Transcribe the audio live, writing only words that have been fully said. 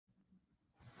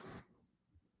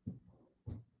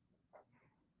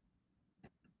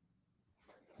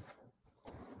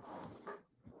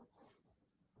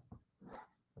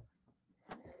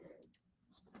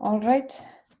All right.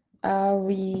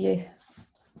 We're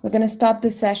going to start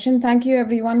this session. Thank you,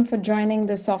 everyone, for joining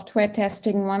the Software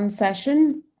Testing 1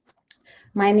 session.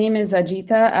 My name is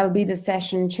Ajita. I'll be the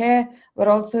session chair. We're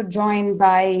also joined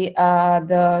by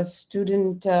the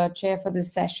student chair for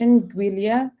this session,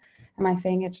 Guilia. Am I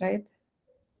saying it right?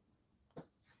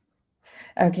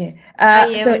 Okay.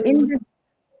 So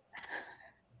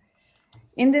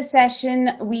in this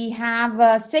session, we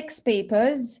have 6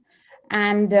 papers,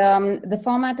 and the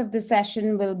format of the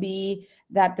session will be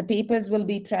that the papers will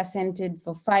be presented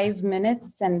for 5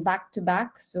 minutes and back to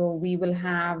back. So we will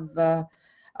have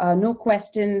no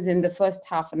questions in the first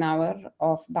half an hour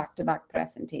of back-to-back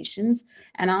presentations.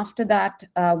 And after that,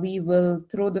 we will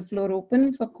throw the floor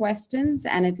open for questions,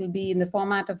 and it will be in the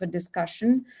format of a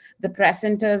discussion. The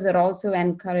presenters are also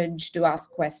encouraged to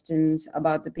ask questions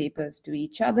about the papers to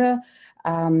each other.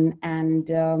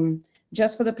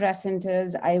 Just for the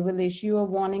presenters, I will issue a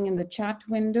warning in the chat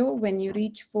window when you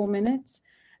reach 4 minutes.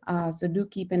 So do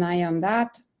keep an eye on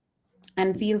that.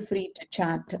 And feel free to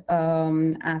chat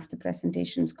as the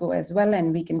presentations go as well,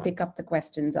 and we can pick up the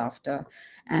questions after,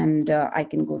 and I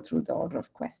can go through the order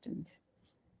of questions.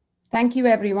 Thank you,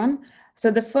 everyone.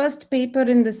 So the first paper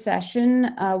in the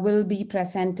session will be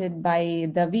presented by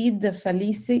David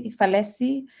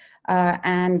Falesi,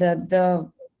 and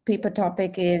the paper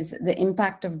topic is The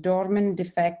Impact of Dormant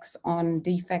Defects on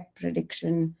Defect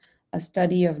Prediction, a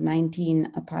study of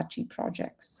 19 Apache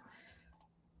projects.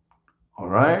 All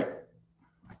right.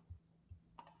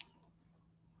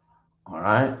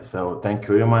 So thank you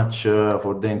very much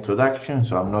for the introduction.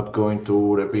 So I'm not going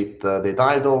to repeat the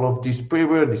title of this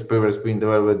paper. This paper has been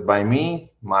developed by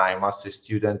me, my master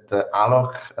student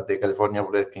Alok at the California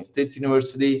Polytechnic State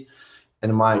University,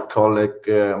 and my colleague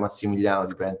Massimiliano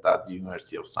Di Penta at the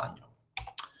University of Sogno.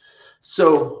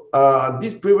 So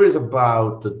this paper is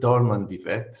about dormant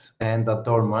defects, and a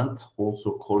dormant,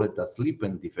 also called a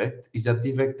sleeping defect, is a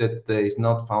defect that is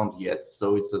not found yet.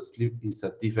 So it's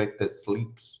a defect that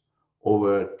sleeps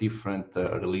over different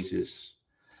releases.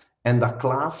 And a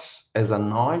class has a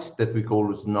noise that we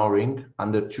call snoring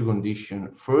under 2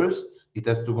 conditions. First, it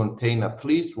has to contain at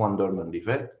least 1 dormant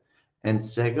defect. And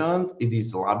second, it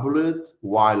is labeled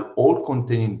while all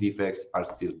containing defects are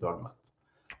still dormant.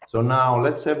 So now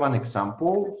let's have an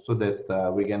example so that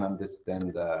we can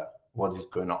understand what is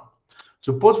going on.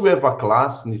 Suppose we have a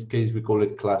class, in this case we call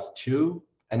it class 2,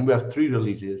 and we have 3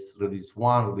 releases, release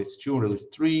 1, release 2, release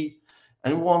 3,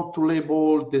 and we want to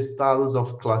label the status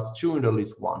of class 2 in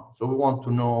release 1. So we want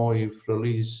to know if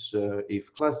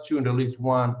class 2 in release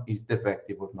 1 is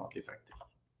defective or not defective.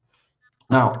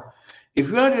 Now, if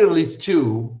we are in release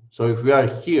 2, so if we are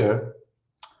here,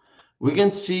 we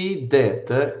can see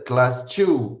that class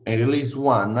 2 in release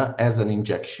 1 has an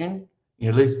injection,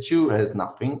 in release 2 has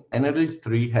nothing, and in release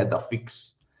 3 had a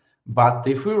fix. But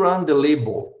if we run the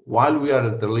label while we are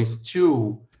at release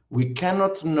 2, we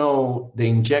cannot know the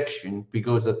injection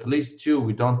because at release 2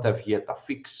 we don't have yet a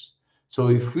fix. So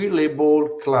if we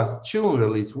label class 2 in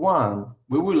release 1,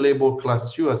 we will label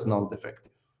class 2 as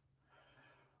non-defective.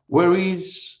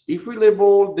 Whereas if we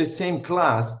label the same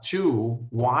class 2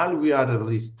 while we are at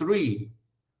release 3,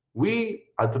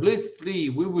 at release 3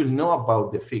 we will know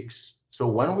about the fix. So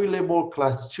when we label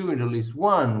class 2 in release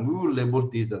 1, we will label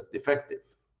this as defective.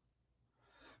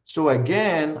 So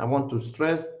again, I want to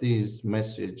stress this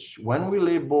message. When we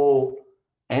label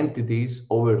entities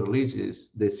over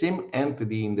releases, the same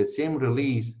entity in the same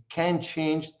release can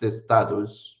change the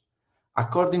status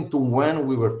according to when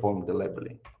we perform the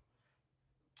labeling.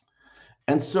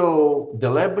 And so the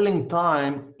labeling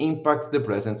time impacts the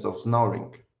presence of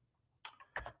snoring.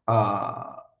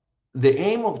 The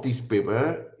aim of this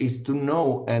paper is to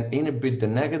know and inhibit the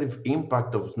negative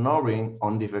impact of snoring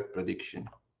on defect prediction.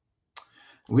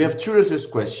 We have 2 research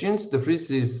questions. The first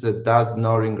is, does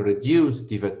snoring reduce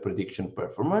defect prediction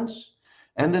performance?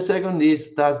 And the second is,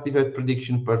 does defect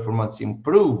prediction performance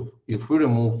improve if we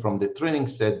remove from the training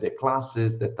set the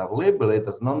classes that are labeled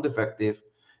as non-defective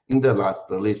in the last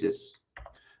releases?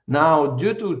 Now,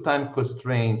 due to time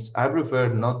constraints, I prefer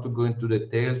not to go into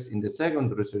details in the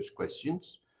second research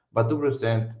questions, but to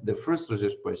present the first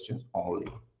research questions only.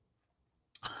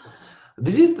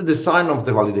 This is the design of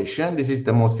the validation. This is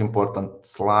the most important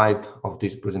slide of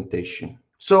this presentation.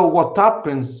 So what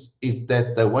happens is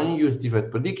that when you use defect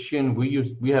prediction,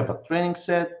 we have a training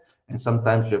set, and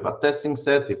sometimes we have a testing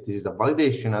set if this is a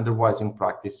validation. Otherwise, in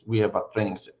practice, we have a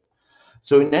training set.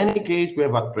 So in any case, we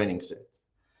have a training set.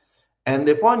 And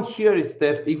the point here is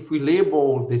that if we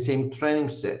label the same training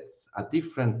sets at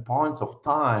different points of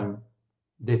time,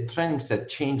 the training set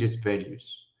changes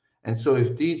values. And so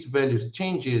if these values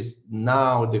changes,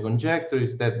 now the conjecture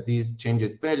is that these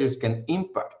changed values can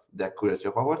impact the accuracy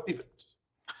of our defects.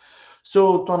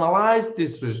 So to analyze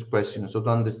this question, so to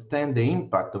understand the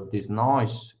impact of this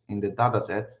noise in the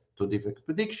dataset to defect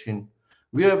prediction,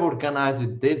 we have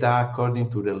organized data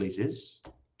according to releases,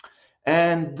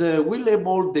 and we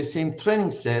labeled the same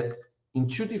training set in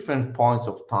two different points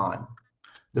of time.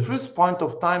 The first point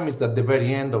of time is at the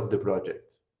very end of the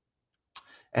project.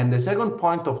 And the second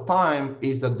point of time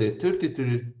is at the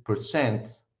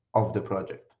 33% of the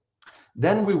project.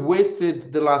 Then we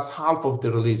wasted the last half of the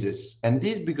releases. And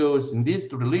this because in these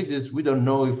releases, we don't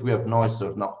know if we have noise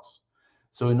or not.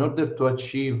 So in order to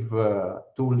achieve, to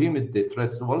limit the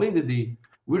threats to validity,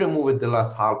 we removed the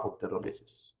last half of the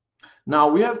releases. Now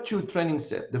we have two training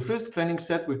sets. The first training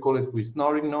set, we call it with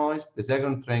snoring noise. The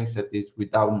second training set is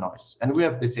without noise. And we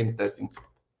have the same testing set.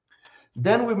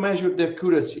 Then we measure the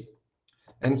accuracy.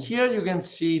 And here you can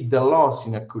see the loss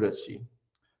in accuracy.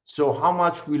 So how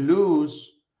much we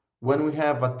lose when we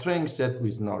have a training set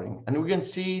with snoring. And we can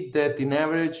see that in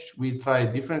average, we try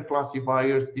different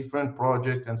classifiers, different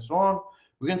projects, and so on.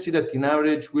 We can see that in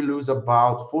average, we lose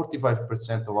about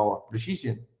 45% of our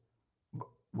precision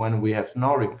when we have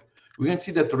snoring. We can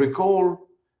see that recall,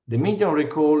 the median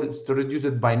recall is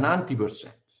reduced by 90%,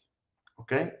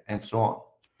 okay, and so on.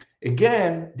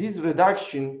 Again, this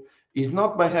reduction is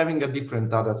not by having a different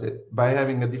data set, by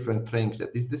having a different training set.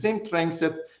 It's the same training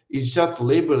set, it's just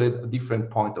labeled at a different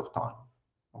point of time,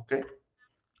 okay?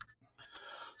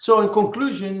 So in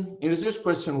conclusion, in research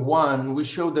question 1, we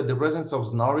showed that the presence of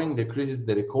snoring decreases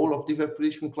the recall of defect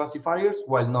prediction classifiers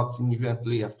while not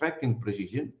significantly affecting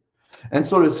precision. And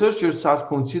so researchers are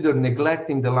considered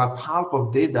neglecting the last half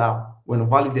of data when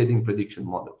validating prediction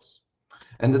models.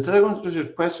 And the second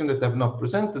research question that I've not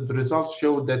presented, the results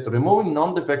show that removing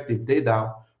non-defective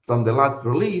data from the last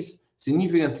release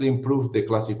significantly improved the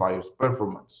classifier's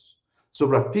performance. So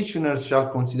practitioners shall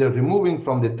consider removing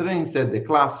from the training set the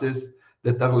classes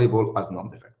that are labeled as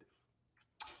non-defective.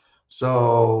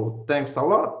 So thanks a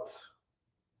lot.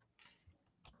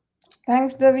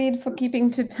 Thanks, David, for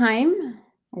keeping to time.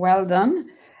 Well done.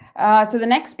 So the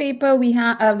next paper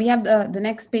the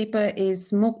next paper is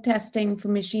smoke testing for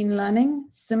machine learning,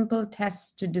 simple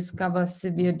tests to discover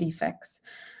severe defects.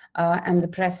 And the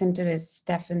presenter is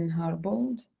Stefan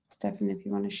Herbold. Stefan, if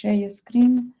you want to share your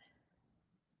screen.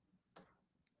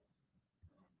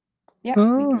 Yeah,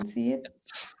 we can see it.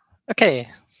 Okay,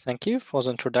 thank you for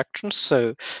the introduction.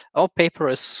 So our paper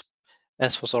is,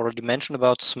 as was already mentioned,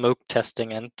 about smoke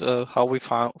testing and how we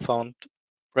found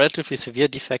relatively severe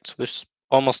defects with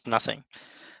almost nothing.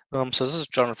 So this is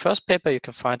journal first paper. You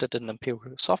can find it in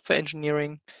Empirical Software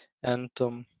Engineering. And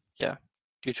yeah,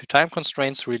 due to time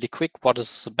constraints, really quick, what is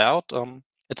this about?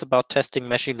 It's about testing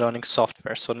machine learning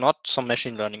software. So not some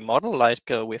machine learning model like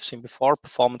we've seen before,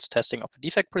 performance testing of a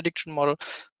defect prediction model,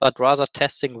 but rather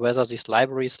testing whether these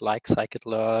libraries like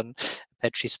scikit-learn,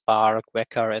 Apache Spark,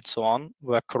 Weka, and so on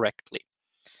work correctly.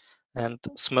 And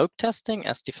smoke testing,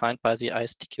 as defined by the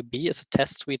ISTQB, is a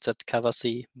test suite that covers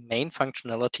the main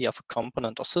functionality of a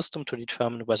component or system to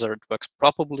determine whether it works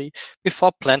properly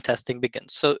before plant testing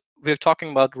begins. So we're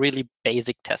talking about really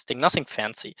basic testing, nothing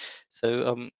fancy.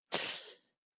 So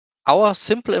our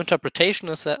simple interpretation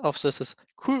of this is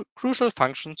crucial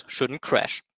functions shouldn't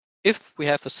crash. If we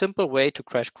have a simple way to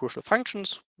crash crucial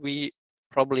functions, we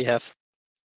probably have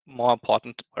more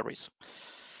important worries.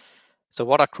 So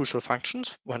what are crucial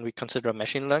functions when we consider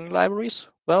machine learning libraries?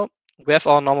 Well, we have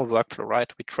our normal workflow,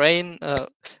 right? We train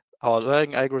our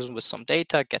learning algorithm with some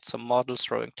data, get some models,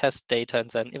 throwing test data, and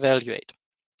then evaluate.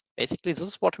 Basically, this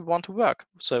is what we want to work.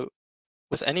 So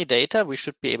with any data, we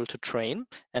should be able to train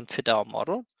and fit our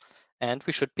model, and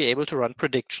we should be able to run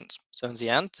predictions. So in the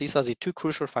end, these are the two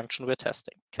crucial functions we're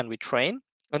testing. Can we train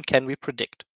and can we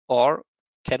predict? Or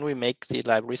can we make the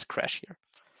libraries crash here?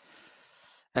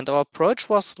 And our approach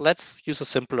was, let's use a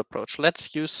simple approach.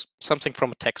 Let's use something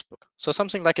from a textbook. So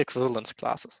something like equivalence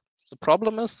classes. The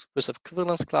problem is, with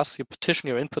equivalence classes, you partition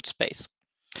your input space.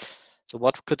 So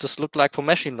what could this look like for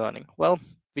machine learning? Well,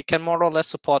 we can more or less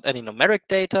support any numeric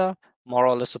data, more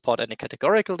or less support any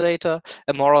categorical data,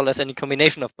 and more or less any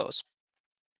combination of both.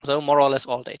 So more or less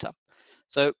all data.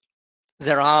 So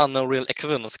there are no real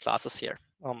equivalence classes here.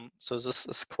 So this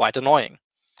is quite annoying.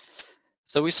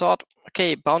 So we thought,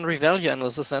 okay, boundary value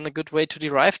analysis and a good way to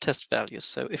derive test values.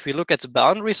 So if we look at the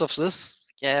boundaries of this,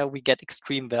 yeah, we get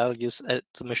extreme values at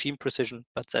the machine precision,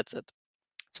 but that's it.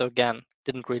 So again,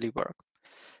 didn't really work.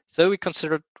 So we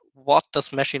considered, what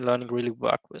does machine learning really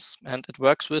work with? And it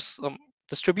works with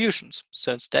distributions.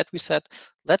 So instead we said,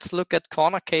 let's look at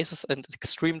corner cases and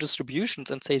extreme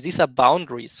distributions and say, these are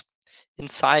boundaries.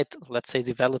 inside, let's say,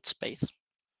 the valid space.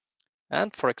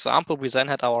 And for example, we then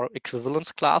had our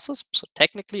equivalence classes. So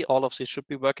technically, all of these should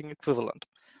be working equivalent.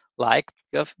 Like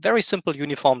you have very simple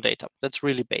uniform data. That's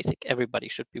really basic. Everybody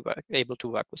should be able to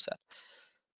work with that.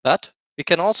 But we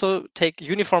can also take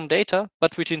uniform data,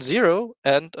 but between 0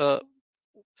 and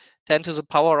 10 to the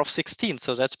power of 16.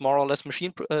 So that's more or less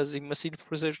the machine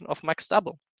precision of max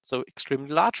double. So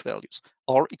extremely large values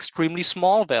or extremely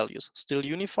small values, still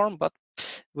uniform, but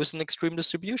with an extreme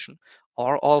distribution,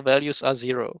 or all values are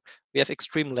 0. We have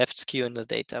extreme left skew in the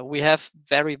data. We have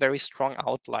very, very strong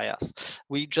outliers.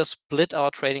 We just split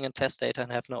our training and test data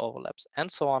and have no overlaps,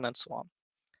 and so on and so on.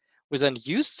 We then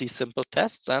used these simple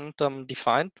tests and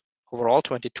defined overall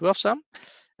 22 of them,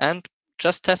 and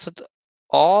just tested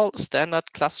all standard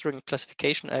clustering and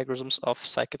classification algorithms of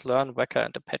scikit-learn, Weka,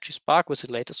 and Apache Spark with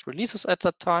the latest releases at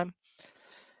that time.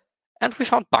 And we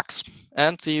found bugs.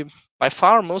 And the by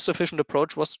far most efficient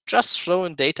approach was just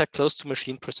throwing data close to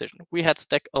machine precision. We had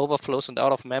stack overflows and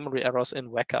out of memory errors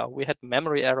in Weka. We had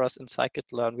memory errors in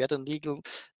scikit-learn. We had a legal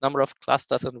number of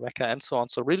clusters in Weka and so on.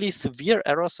 So really severe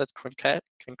errors that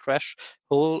can crash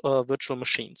whole virtual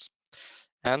machines.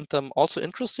 And also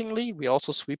interestingly, we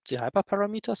also sweep the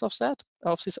hyperparameters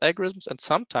of these algorithms. And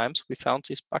sometimes we found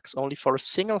these bugs only for a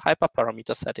single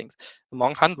hyperparameter settings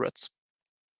among hundreds.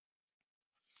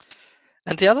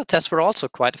 And the other tests were also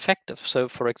quite effective. So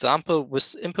for example,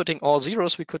 with inputting all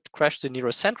zeros, we could crash the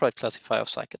nearest centroid classifier of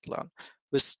scikit-learn.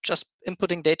 With just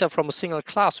inputting data from a single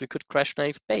class, we could crash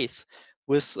naive Bayes.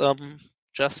 With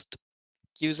just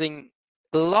using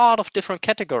a lot of different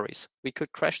categories, we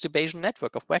could crash the Bayesian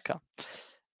network of Weka.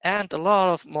 And a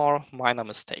lot of more minor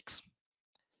mistakes.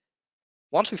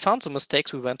 Once we found the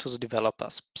mistakes, we went to the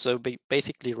developers. So we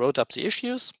basically wrote up the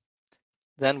issues.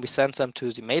 Then we sent them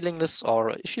to the mailing lists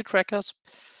or issue trackers,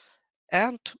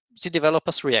 and the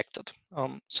developers reacted.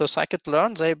 So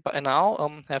scikit-learn, they by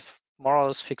now have more or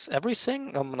less fixed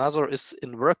everything. Another is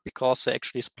in work because they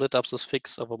actually split up this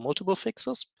fix over multiple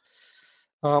fixes.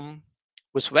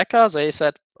 With Weka, they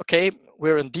said, okay,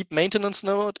 we're in deep maintenance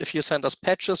mode. If you send us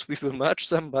patches, we will merge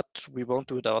them, but we won't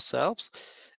do it ourselves.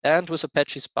 And with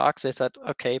Apache Spark, they said,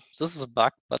 okay, this is a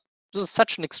bug, but this is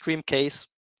such an extreme case.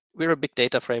 We're a big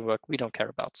data framework. We don't care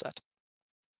about that.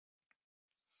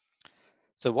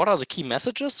 So what are the key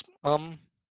messages?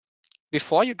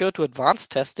 Before you go to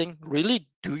advanced testing, really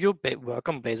do your work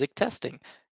on basic testing.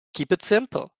 Keep it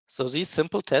simple. So these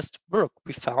simple tests work.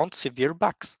 We found severe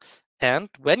bugs. And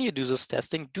when you do this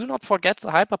testing, do not forget the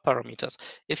hyperparameters.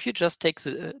 If you just take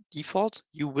the defaults,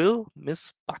 you will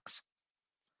miss bugs.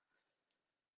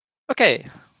 Okay,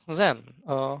 then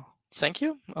thank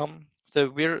you. So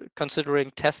we're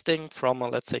considering testing from a,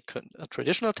 let's say, a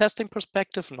traditional testing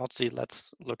perspective, not the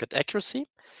let's look at accuracy.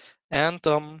 And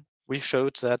we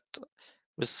showed that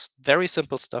with very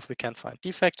simple stuff, we can find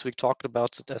defects. We talked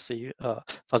about it as a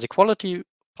fuzzy quality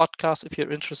podcast, if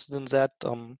you're interested in that.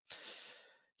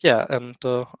 Yeah, and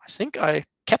I think I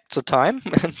kept the time.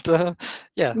 And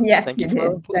yeah, yes, thank you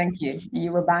did. Thank you.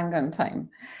 You were bang on time.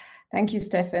 Thank you,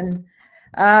 Stefan.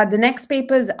 The next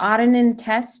paper is RNN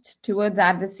test towards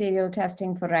adversarial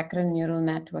testing for recurrent neural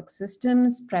network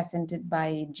systems, presented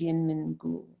by Jianmin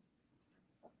Gu.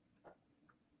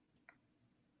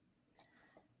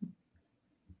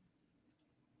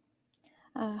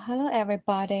 Hello,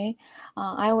 everybody.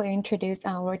 I will introduce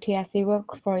our TSC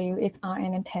work for you. It's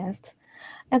RNN test.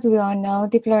 As we all know,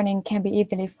 deep learning can be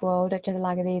easily fooled, just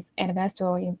like these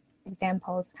adversarial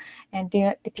examples, and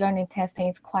deep learning testing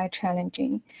is quite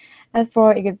challenging. As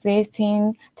for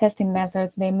existing testing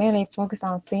methods, they mainly focus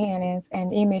on CNNs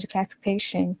and image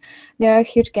classification. There are a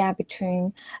huge gap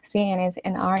between CNNs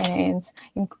and RNNs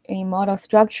in model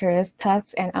structures,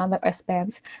 tasks, and other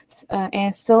aspects.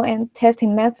 And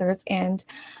testing methods and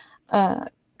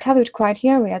coverage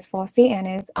criteria for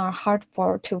CNNs are hard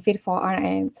to fit for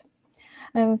RNNs.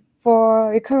 For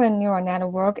recurrent neural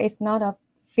network, it's not a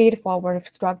feed-forward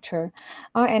structure.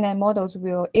 RNN models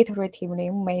will iteratively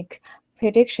make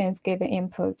predictions given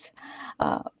inputs.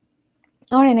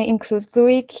 RNN includes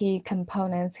 3 key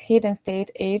components: hidden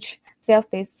state H, self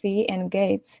state C, and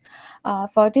gates.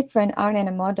 For different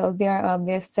RNN models, they are of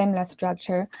this similar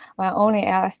structure, while only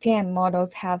LSTM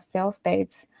models have self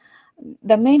states.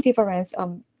 The main difference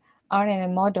of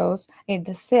RNN models is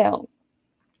the cell.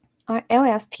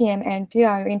 LSTM and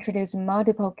GRU introduce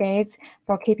multiple gates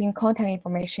for keeping content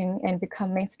information and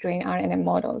become mainstream RNN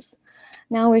models.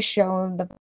 Now we show the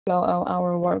flow of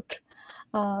our work.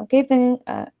 Given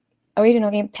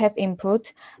original test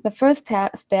input, the first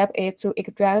step is to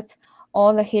extract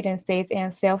all the hidden states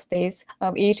and self states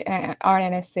of each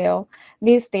RNN cell.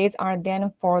 These states are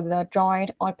then for the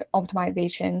joint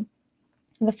optimization.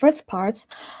 The first part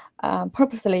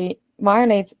purposely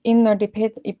violates inner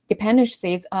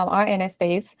dependencies of RNA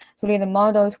states to lead the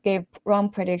model to give wrong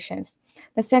predictions.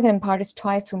 The second part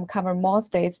tries to cover more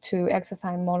states to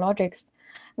exercise more logics.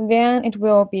 Then it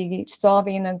will be solved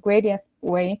in a gradient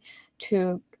way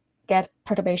to get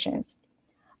perturbations.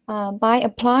 By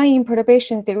applying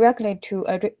perturbations directly to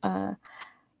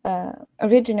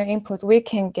original inputs, we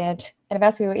can get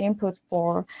adversarial inputs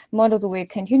for models with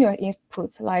continuous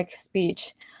inputs like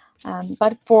speech.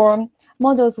 But for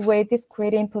models with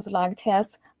discrete inputs like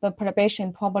text, the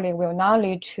perturbation probably will not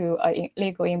lead to a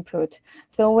legal input.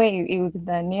 So we use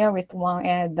the nearest one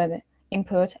as the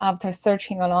input after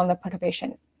searching along the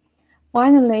perturbations.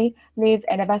 Finally, these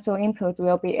adversarial inputs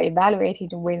will be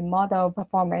evaluated with model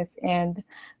performance and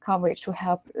coverage to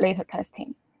help later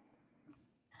testing.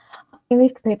 In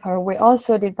this paper, we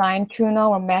also designed two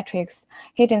novel metrics,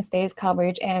 hidden states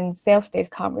coverage and self-states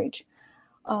coverage.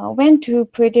 When to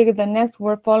predict the next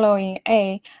word following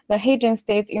A, the hidden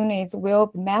states units will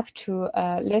be mapped to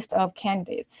a list of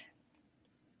candidates.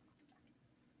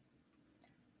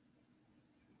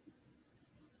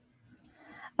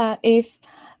 If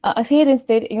a hidden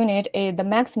state unit is the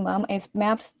maximum, its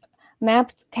mapped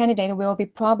candidate will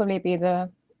probably be the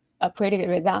predicted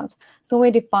result. So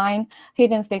we define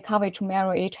hidden state coverage to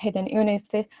mirror each hidden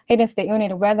state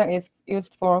unit whether it's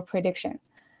used for prediction.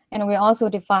 And we also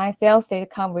define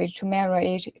self-state coverage to mirror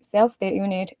each self-state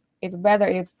unit is whether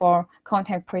it's for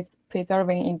context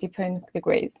preserving in different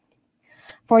degrees.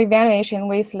 For evaluation,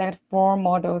 we select 4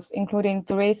 models, including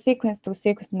 3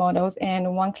 sequence-to-sequence models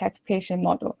and 1 classification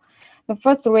model. The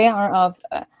first 3 are of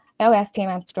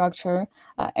LSTM structure.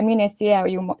 MNIS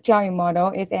GRE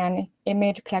model is an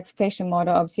image classification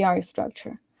model of GRE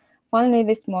structure. Finally,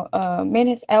 this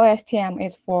MNIS LSTM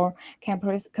is for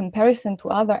comparison to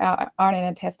other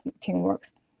RNA testing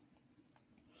works.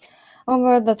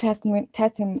 Over the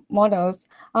testing models,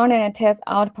 RNA test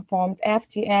outperforms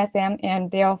FGSM and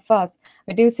DEL-FUS,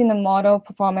 reducing the model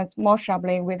performance more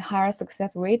sharply with higher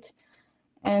success rate.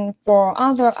 And for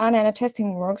other RNA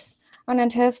testing works,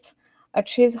 RNA test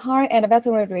achieves higher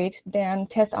adversarial rate than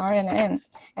test RNN.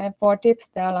 And for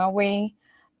DeepStella, we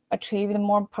achieved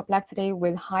more perplexity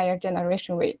with higher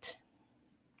generation rate.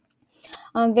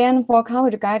 And then for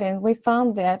coverage guidance, we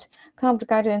found that coverage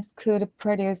guidance could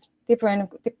produce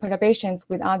different perturbations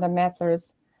with other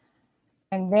methods.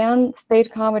 And then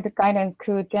state coverage guidance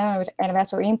could generate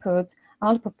adversarial inputs,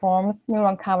 outperforms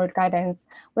neuron coverage guidance,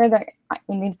 whether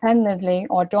independently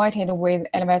or joined with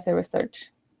adversarial research.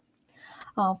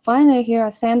 Finally, here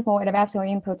are sample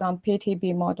adversarial inputs on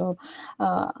PTB model.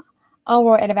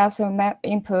 Our adversarial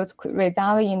inputs could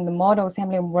result in the model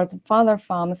sampling words further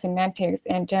from semantics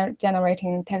and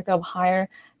generating text of higher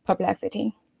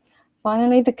perplexity.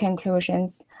 Finally, the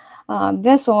conclusions.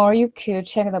 That's all. You could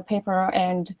check the paper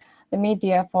and the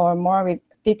media for more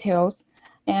details,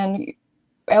 and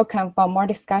welcome for more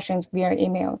discussions via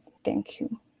emails. Thank you.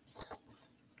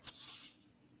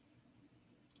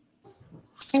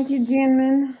 Thank you,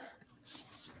 Jianmin.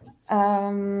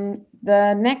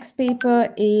 The next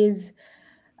paper is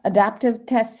Adaptive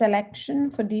Test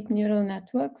Selection for Deep Neural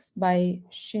Networks by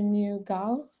Xinyu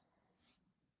Gao.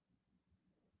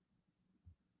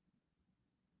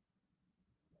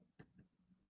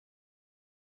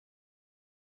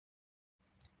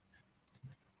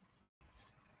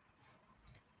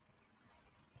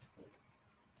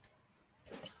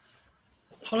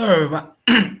 Hello, everyone.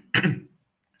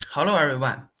 Hello,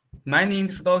 everyone. My name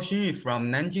is Gao Xinyu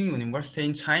from Nanjing University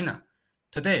in China.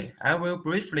 Today, I will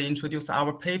briefly introduce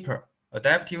our paper,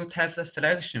 Adaptive Test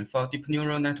Selection for Deep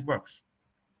Neural Networks.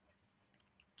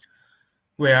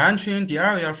 We are entering the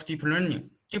area of deep learning.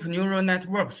 Deep neural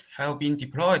networks have been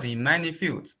deployed in many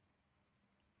fields.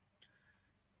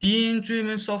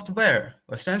 DNA-driven software,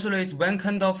 essentially it's one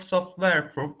kind of software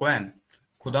program,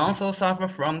 could also suffer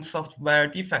from software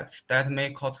defects that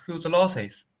may cause huge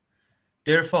losses.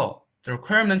 Therefore, the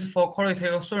requirements for quality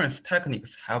assurance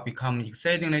techniques have become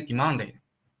exceedingly demanded.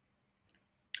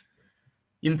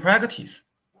 In practice,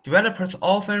 developers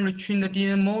often retrain the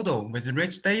DNA model with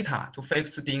rich data to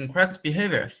fix the incorrect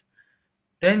behaviors.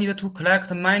 They need to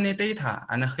collect many data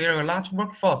and hire a large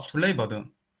workforce to label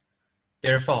them.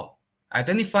 Therefore,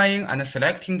 identifying and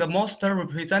selecting the most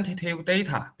representative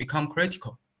data become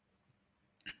critical.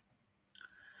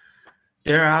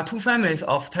 There are 2 families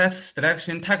of test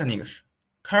selection techniques,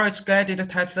 coverage-guided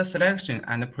test selection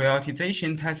and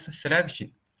prioritization test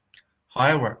selection.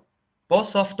 However,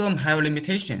 both of them have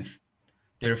limitations.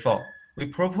 Therefore, we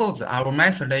propose our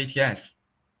method ATS.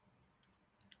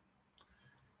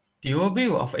 The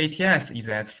overview of ATS is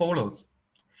as follows.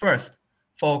 First,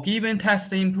 for given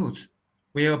test inputs,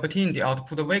 we obtain the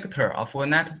output vector of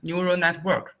a neural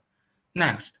network.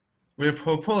 Next, we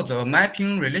propose a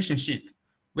mapping relationship,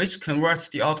 which converts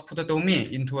the output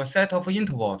domain into a set of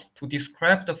intervals to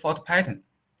describe the fault pattern.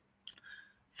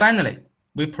 Finally,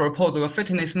 we propose a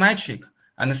fitness metric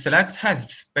and select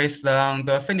tests based on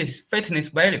the fitness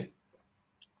value.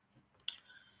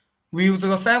 We use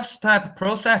a 5-step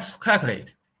process to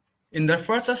calculate. In the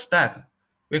first step,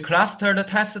 we cluster the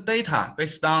test data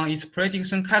based on its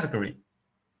prediction category.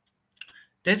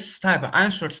 This step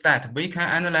ensures that we can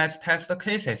analyze test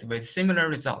cases with similar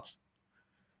results.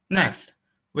 Next,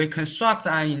 we construct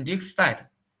an index set.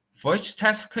 For each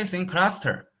test case in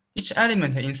cluster, each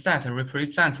element in set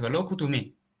represents a local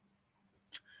domain.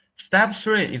 Step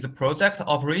 3 is project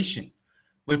operation.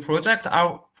 We project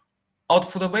our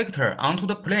output vector onto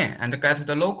the plane and get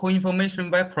the local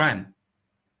information y prime.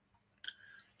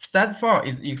 Step 4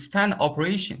 is extend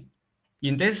operation.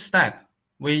 In this step,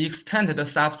 we extend the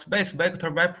subspace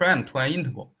vector y prime to an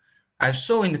interval. As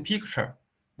shown in the picture,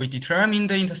 we determine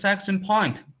the intersection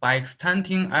point by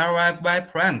extending Ly y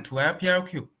prime to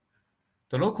LPLQ.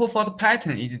 The local fault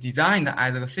pattern is designed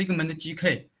as a segment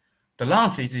GK. The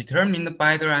length is determined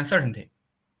by the uncertainty.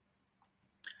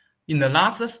 In the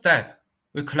last step,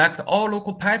 we collect all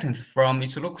local patterns from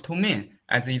each local domain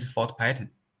as its fault pattern.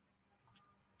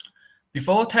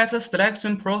 Before test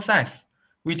selection process,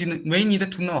 we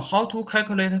need to know how to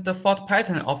calculate the fault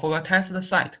pattern of a test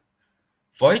site.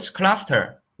 For each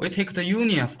cluster, we take the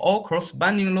union of all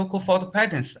corresponding local fault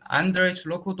patterns under each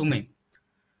local domain.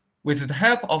 With the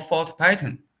help of fault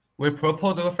pattern, we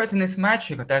propose a fitness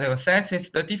metric that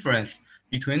assesses the difference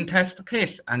between test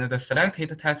case and the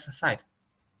selected test site.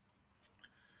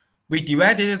 We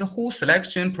divided the whole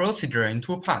selection procedure in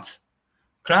 2 parts,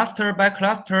 cluster by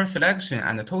cluster selection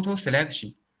and total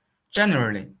selection.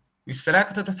 Generally, we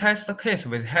select the test case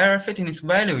with higher fitness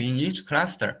value in each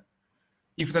cluster.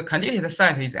 If the candidate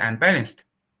site is unbalanced,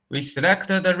 we select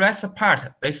the rest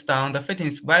part based on the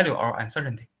fitness value or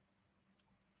uncertainty.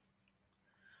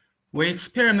 We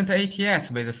experiment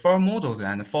ATS with 4 models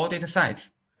and 4 datasets.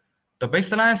 The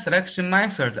baseline selection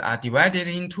methods are divided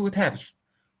in 2 types.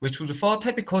 We choose 4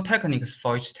 typical techniques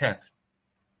for each type.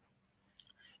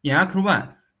 In Arc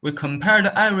 1, we compare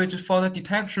the average fault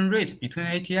detection rate between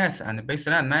ATS and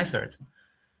baseline methods.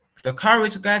 The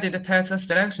coverage-guided test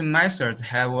selection methods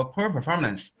have a poor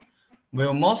performance,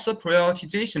 while most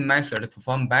prioritization methods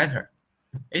perform better.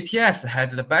 ATS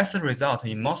has the best result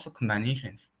in most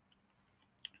combinations.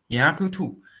 In Arc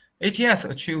 2, ATS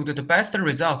achieved the best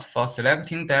results for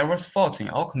selecting diverse faults in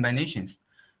all combinations,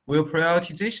 while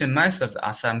prioritization methods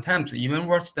are sometimes even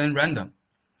worse than random.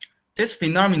 This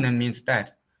phenomenon means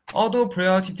that, although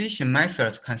prioritization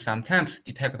methods can sometimes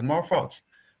detect more faults,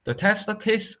 the test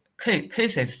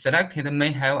cases selected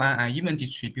may have an uneven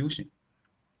distribution.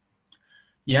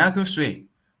 In Arc 3,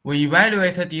 we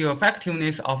evaluated the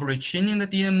effectiveness of retraining the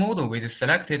DN model with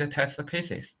selected test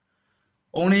cases.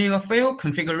 Only in a few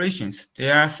configurations,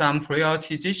 there are some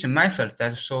prioritization methods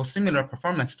that show similar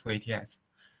performance to ATS.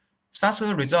 Such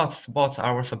a result supports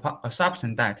our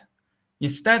assumption that,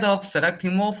 instead of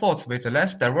selecting more faults with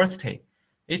less diversity,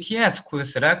 ATS could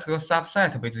select a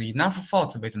subset with enough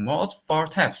faults with more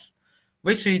fault types,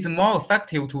 which is more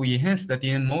effective to enhance the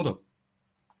DN model.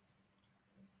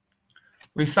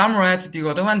 We summarize the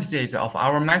advantages of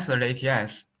our method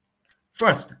ATS.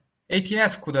 First,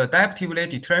 ATS could adaptively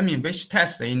determine which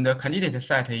test in the candidate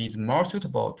set is more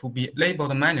suitable to be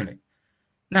labeled manually.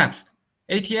 Next,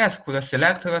 ATS could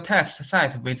select a test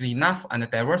set with enough and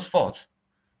diverse faults.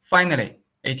 Finally,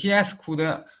 ATS could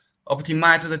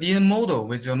optimize the DN model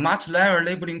with a much lower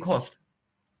labeling cost.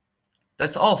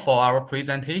 That's all for our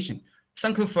presentation.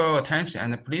 Thank you for your attention,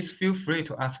 and please feel free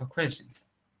to ask questions.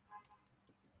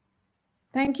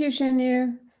 Thank you,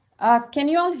 Shenyu. Can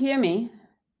you all hear me?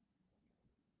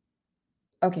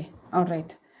 Okay, all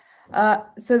right.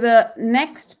 So the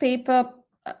next paper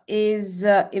is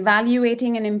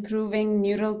evaluating and improving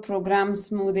neural program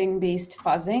smoothing based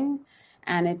fuzzing,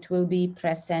 and it will be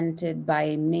presented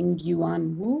by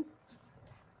Mingyuan Wu.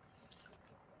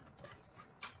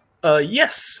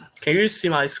 Yes. Can you see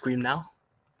my screen now?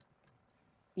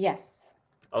 Yes.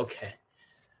 Okay.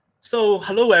 So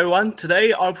hello, everyone.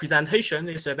 Today, our presentation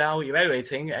is about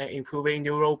evaluating and improving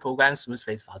neural program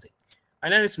smooth-based fuzzing. My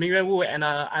name is Mingyuan Wu, and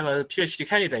I'm a PhD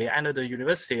candidate under the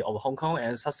University of Hong Kong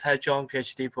and Sussex Joint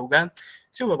PhD program,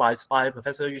 supervised by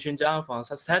Professor Yuxin Zhang from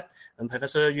Sussex and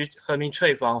Professor Heming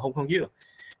Cui from Hong Kong U.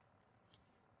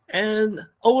 And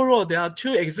overall, there are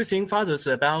 2 existing fuzzers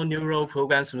about neural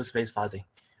program smooth-based fuzzing.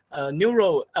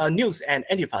 News and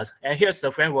antifuzz, and here's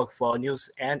the framework for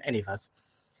news and antifuzz.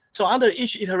 So under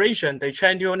each iteration, the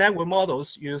trained neural network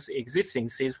models use existing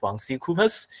seeds from seed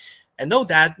corpus. And note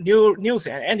that Newt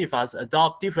and Antifaz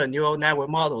adopt different neural network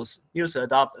models. Newt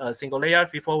adopt a single layer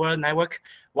feed-forward network,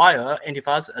 while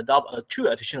Antifaz adopt two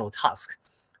additional tasks: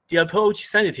 the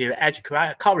approach-sensitive edge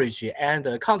coverage and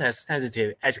the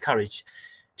context-sensitive edge coverage,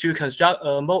 to construct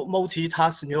a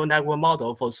multi-task neural network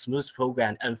model for smooth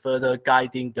program and further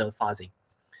guiding the fuzzing.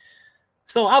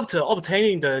 So after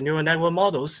obtaining the neural network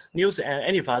models, Newt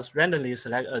and Antifaz randomly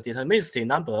select a deterministic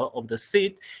number of the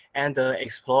seed and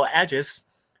explore edges.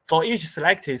 For each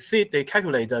selected seed, they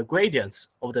calculate the gradients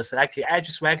of the selected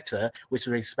edges vector with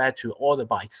respect to all the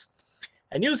bytes.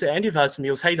 And Newt and Antifaz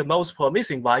mutate the most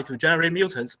promising byte to generate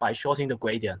mutants by shortening the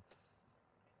gradient.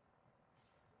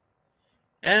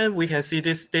 And we can see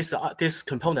this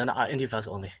component are Antifaz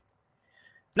only.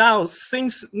 Now,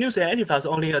 since Newt and Antifaz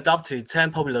only adopted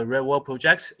 10 popular real-world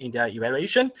projects in their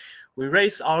evaluation, we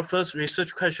raised our first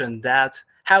research question that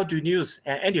how do Newt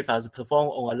and Antifaz perform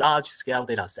on a large-scale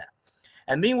dataset?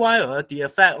 And meanwhile, the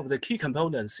effect of the key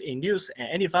components in Newt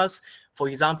and Antifaz, for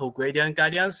example, gradient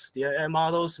guidance, DNN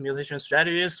models, mutation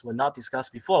strategies, were not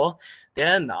discussed before.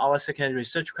 Then our second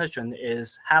research question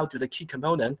is how do the key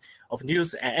component of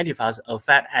Newt and Antifaz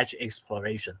affect edge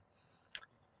exploration?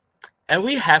 And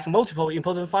we have multiple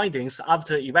important findings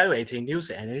after evaluating Newt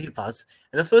and Antifaz.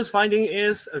 And the first finding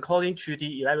is, according to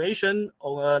the evaluation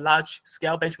on a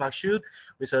large-scale benchmark shoot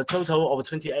with a total of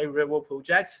 28 real-world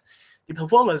projects, the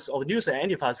performance of Newt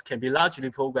and Antifaz can be largely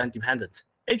program-dependent.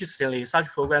 Interestingly, such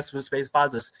programs with space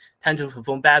fuzzers tend to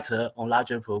perform better on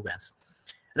larger programs.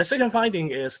 The second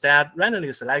finding is that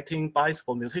randomly selecting bytes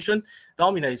for mutation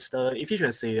dominates the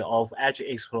efficiency of edge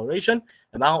exploration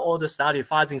among all the studied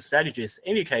fuzzing strategies,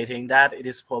 indicating that it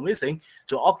is promising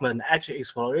to augment edge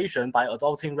exploration by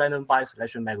adopting random byte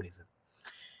selection mechanism.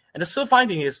 And the third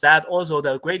finding is that also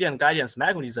the gradient guidance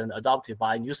mechanism adopted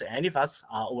by Newt and Antifaz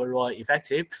are overall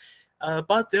effective,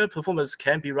 but their performance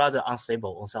can be rather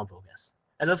unstable on some programs.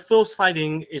 And the fourth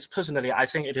finding is, personally, I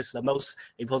think it is the most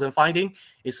important finding,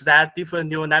 is that different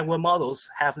neural network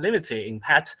models have limited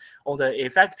impact on the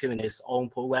effectiveness on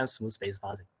program smooth space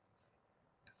fuzzing.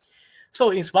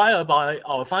 So inspired by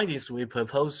our findings, we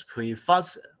propose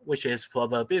PreFuzz, which is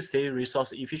probability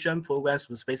resource efficient program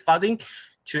smooth space fuzzing,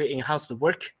 to enhance the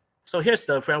work. So here's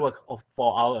the framework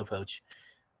for our approach.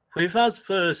 PreFuzz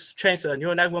first trains a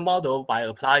neural network model by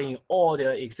applying all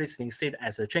the existing seed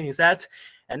as a training set.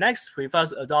 And next,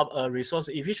 PreFuzz adopt a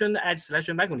resource-efficient edge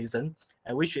selection mechanism,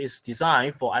 which is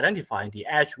designed for identifying the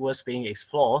edge worth being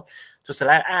explored to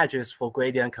select edges for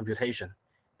gradient computation.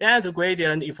 Then the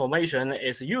gradient information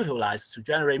is utilized to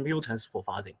generate mutants for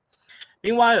fuzzing.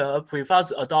 Meanwhile,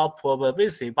 PreFuzz adopt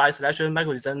probability by selection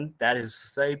mechanism, that is,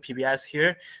 say, PBS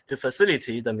here, to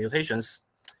facilitate the mutations.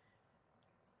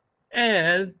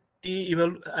 And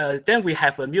then we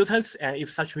have mutants, and if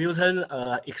such mutant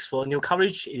explore new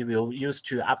coverage, it will use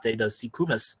to update the seed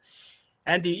corpus.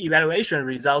 And the evaluation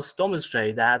results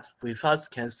demonstrate that PreFuzz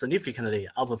can significantly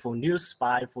outperform Newt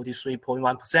by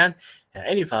 43.1%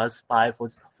 and Antifaz by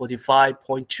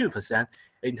 45.2%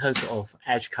 in terms of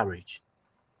edge coverage.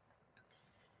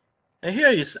 And here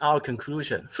is our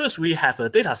conclusion. First, we have a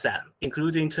data set,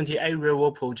 including 28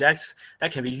 real-world projects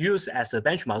that can be used as the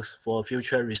benchmarks for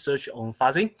future research on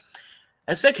fuzzing.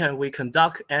 And second, we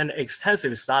conduct an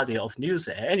extensive study of Newt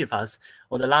and Antifaz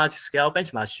on the large-scale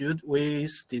benchmark shoot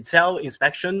with detailed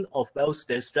inspection of both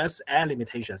their strengths and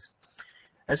limitations.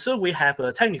 And so we have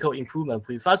a technical improvement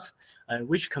PreFuzz,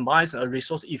 which combines a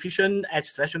resource-efficient edge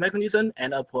selection mechanism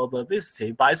and a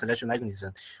probability by selection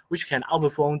mechanism, which can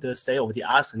outperform the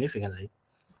state-of-the-art significantly.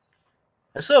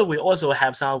 And so we also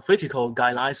have some critical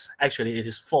guidelines. Actually, it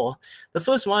is 4. The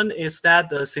first one is that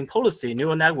the simplicity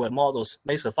neural network models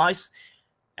may suffice.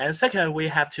 And second, we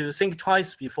have to think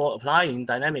twice before applying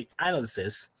dynamic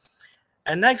analysis.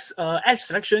 And next, edge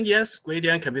selection, yes,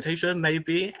 gradient computation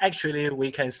maybe. Actually, we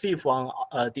can see from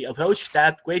the approach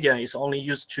that gradient is only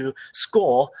used to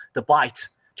score the byte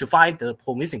to find the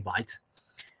promising byte.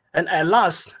 And at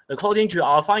last, according to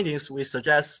our findings, we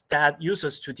suggest that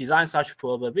users to design such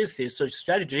probability search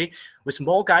strategy with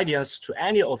more guidance to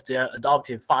any of their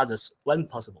adopted fuzzers when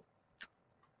possible.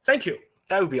 Thank you.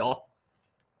 That will be all.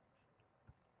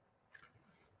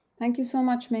 Thank you so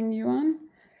much, Mingyuan.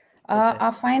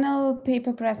 Our final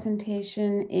paper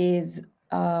presentation is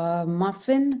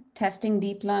Muffin, Testing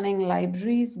Deep Learning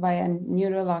Libraries via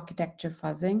Neural Architecture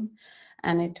Fuzzing,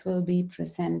 and it will be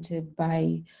presented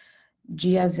by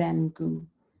Jiazhen Gu.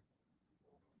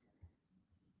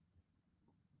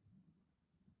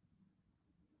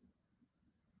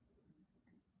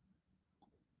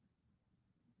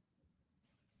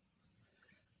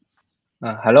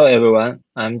 Hello everyone,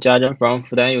 I'm Jiazhen from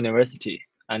Fudan University,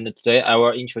 and today I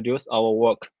will introduce our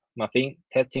work, Muffin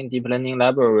Testing Deep Learning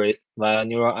Libraries via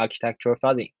Neural Architecture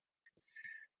Fuzzing.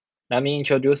 Let me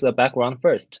introduce the background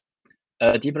first.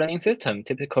 A deep learning system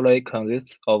typically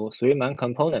consists of three main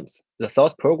components: the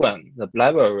source program, the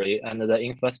library, and the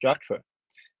infrastructure.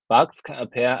 Bugs can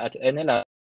appear at any level,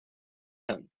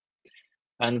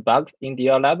 and bugs in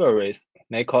DL libraries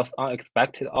may cause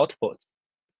unexpected outputs.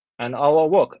 And our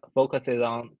work focuses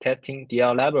on testing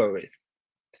DL libraries.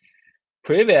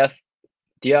 Previous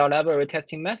DL library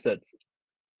testing methods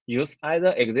use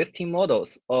either existing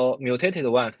models or mutated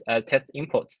ones as test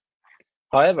inputs.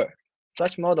 However,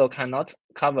 such model cannot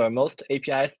cover most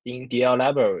APIs in DL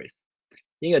libraries.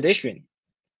 In addition,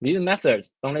 these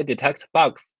methods only detect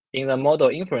bugs in the model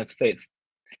inference phase.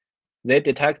 They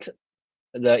detect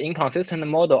the inconsistent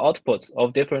model outputs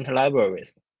of different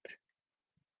libraries.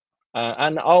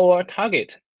 And our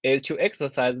target is to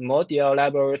exercise more DL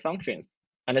library functions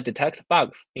and detect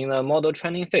bugs in the model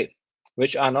training phase,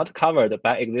 which are not covered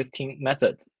by existing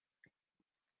methods.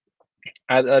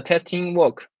 As a testing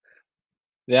work,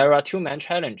 there are two main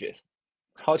challenges: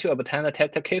 how to obtain the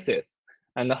test cases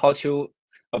and how to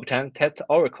obtain test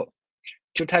oracle.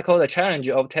 To tackle the challenge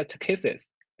of test cases,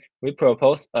 we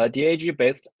propose a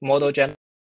DAG-based model generation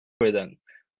algorithm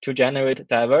to generate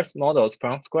diverse models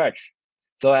from scratch,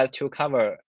 so as to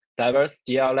cover diverse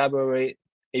DL library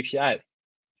APIs.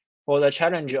 For the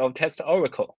challenge of test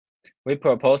oracle, we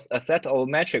propose a set of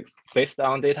metrics based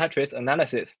on data trace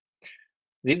analysis.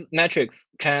 These metrics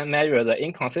can measure the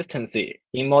inconsistency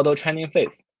in model training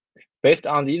phase. Based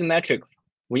on these metrics,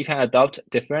 we can adopt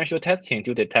differential testing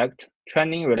to detect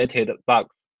training-related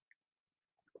bugs.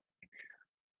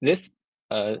 This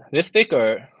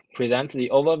figure presents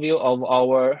the overview of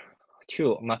our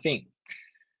tool, Muffin.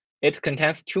 It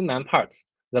contains two main parts: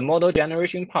 the model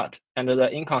generation part and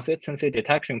the inconsistency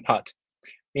detection part.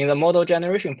 In the model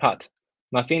generation part,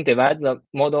 Muffin divides the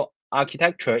model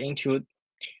architecture into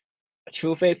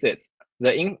two phases: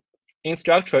 the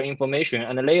in-structure information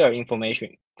and layer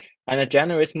information, and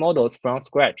generates models from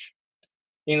scratch.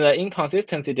 In the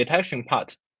inconsistency detection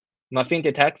part, Muffin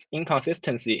detects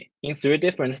inconsistency in three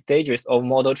different stages of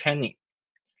model training: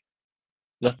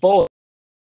 the forward,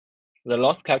 the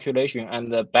loss calculation,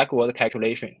 and the backward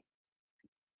calculation.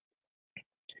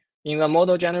 In the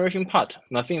model generation part,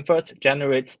 Muffin first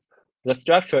generates the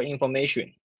structure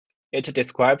information. It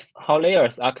describes how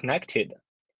layers are connected.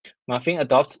 Muffin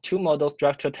adopts two model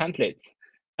structure templates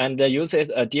and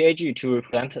uses a DAG to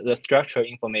represent the structure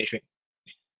information.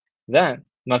 Then,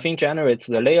 Muffin generates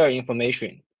the layer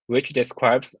information, which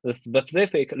describes the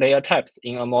specific layer types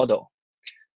in a model.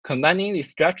 Combining the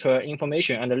structure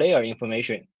information and layer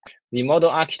information, the model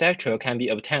architecture can be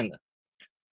obtained.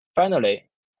 Finally,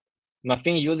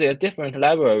 Muffin uses different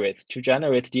libraries to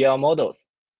generate DL models.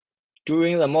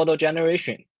 During the model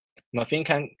generation, Muffin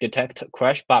can detect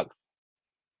crash bugs.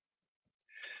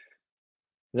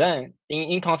 Then, in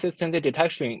inconsistency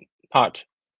detection part,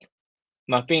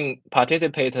 Muffin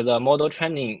participates the model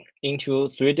training into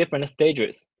three different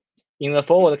stages. In the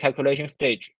forward calculation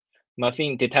stage,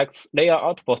 Muffin detects layer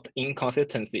output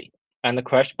inconsistency and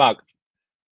crash bugs.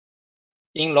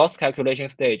 In loss calculation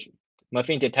stage,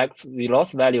 Muffin detects the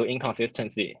loss value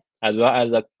inconsistency as well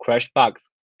as the crash bugs.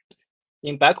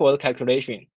 In backward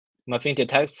calculation, Muffin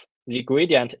detects the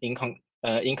gradient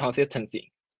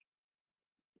inconsistency.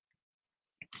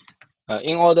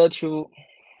 In order to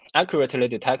accurately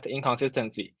detect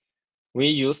inconsistency, we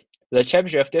use the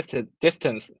Chebyshev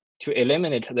distance to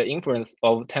eliminate the inference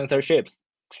of tensor shapes,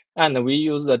 and we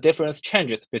use the difference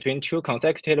changes between two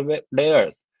consecutive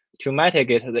layers to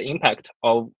mitigate the impact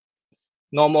of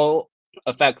normal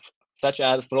effects such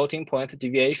as floating point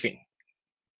deviation.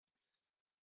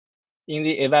 In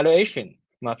the evaluation,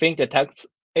 Muffin detects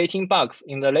 18 bugs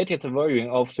in the latest version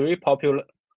of three popular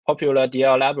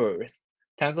DL libraries: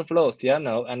 TensorFlow,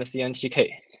 CNO, and CNTK.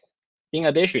 In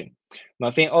addition,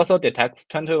 Muffin also detects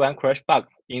 21 crash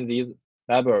bugs in these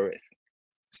libraries.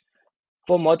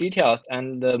 For more details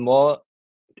and more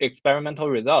experimental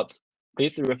results,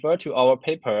 please refer to our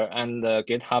paper and the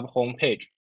GitHub homepage.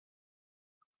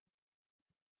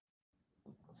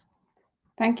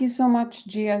 Thank you so much,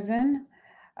 Jiazhen.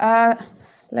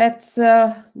 Let's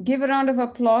give a round of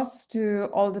applause to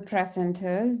all the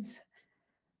presenters.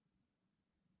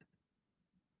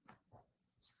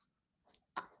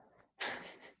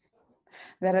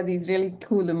 There are these really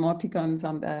cool emoticons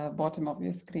on the bottom of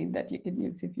your screen that you can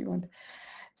use if you want.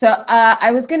 So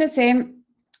I was going to say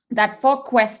that for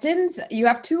questions, you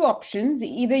have two options.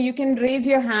 Either you can raise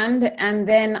your hand and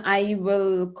then I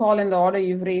will call in the order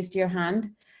you've raised your hand.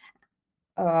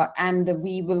 and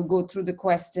we will go through the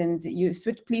questions.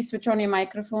 Please switch on your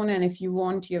microphone, and if you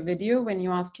want your video when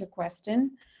you ask your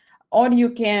question, or you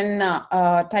can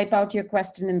type out your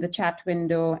question in the chat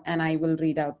window, and I will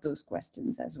read out those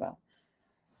questions as well.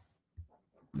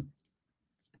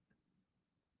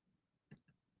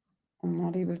 I'm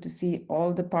not able to see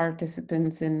all the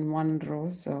participants in one row,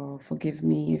 so forgive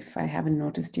me if I haven't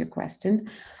noticed your question.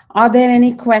 Are there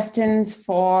any questions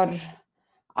for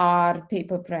our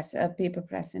paper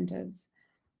presenters?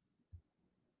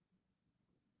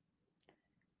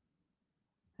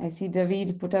 I see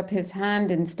David put up his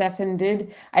hand and Stefan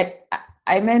did.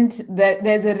 I meant that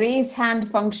there's a raise hand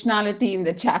functionality in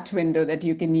the chat window that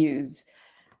you can use.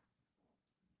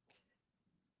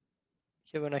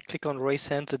 Yeah, when I click on raise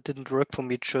hands, it didn't work for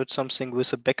me. It showed something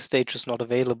with a backstage is not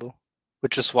available,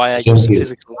 which is why I use the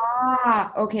physical.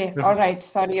 Ah, okay. All right.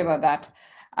 Sorry about that.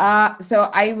 So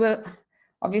I will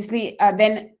obviously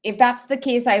then if that's the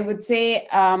case, I would say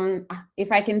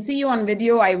if I can see you on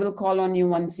video, I will call on you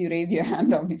once you raise your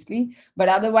hand, obviously. But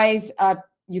otherwise,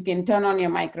 you can turn on your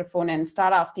microphone and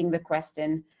start asking the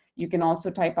question. You can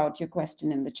also type out your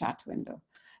question in the chat window.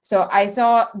 So I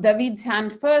saw David's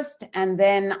hand first, and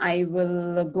then I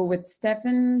will go with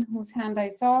Stefan, whose hand I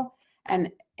saw.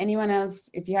 And anyone else,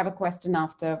 if you have a question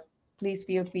after, please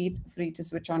feel free to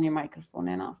switch on your microphone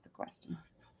and ask the question.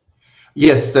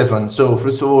 Yes, Stefan. So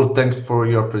first of all, thanks for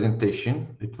your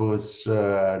presentation. It was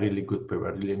really good paper.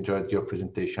 I really enjoyed your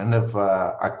presentation. I have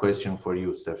a question for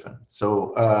you, Stefan.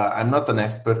 So I'm not an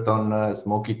expert on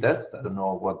smoky tests. I don't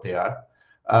know what they are.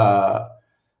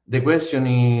 The question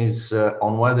is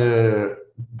on whether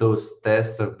those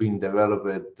tests have been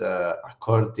developed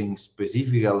according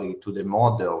specifically to the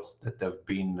models that have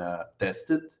been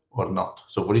tested or not.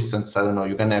 So for instance, I don't know,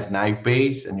 you can have naive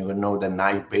Bayes and you can know that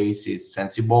naive Bayes is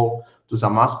sensible to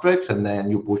some aspects, and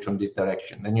then you push on this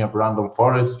direction. Then you have random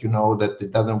forest, you know that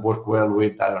it doesn't work well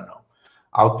with, I don't know,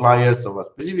 outliers of a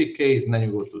specific case, and then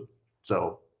you go to,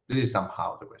 so this is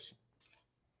somehow the question.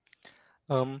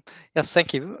 Yes,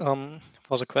 thank you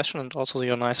for the question and also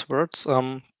your nice words.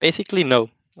 Basically, no.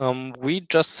 We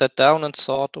just sat down and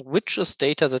thought which is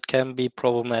data that can be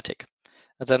problematic.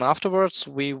 And then afterwards,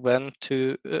 we went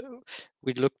to,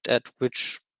 we looked at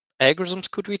which algorithms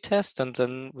could we test, and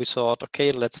then we thought,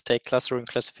 okay, let's take clustering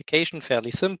classification,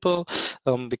 fairly simple,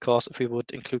 because if we would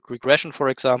include regression, for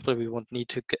example, we won't need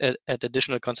to add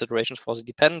additional considerations for the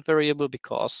dependent variable,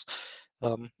 because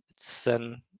it's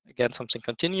then again something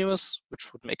continuous,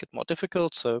 which would make it more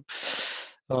difficult. So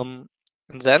and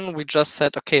then we just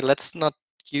said, okay, let's not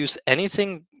use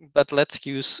anything, but let's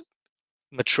use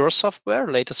mature software,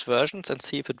 latest versions, and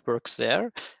see if it works there.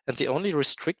 And the only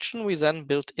restriction we then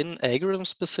built in algorithm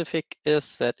specific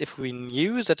is that if we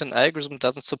knew that an algorithm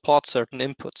doesn't support certain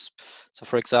inputs, so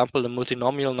for example, a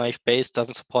multinomial naive Bayes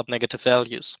doesn't support negative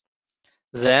values,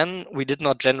 then we did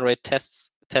not generate test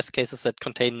cases that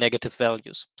contain negative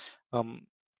values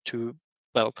to,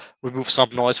 well, remove some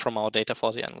noise from our data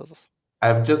for the analysis. I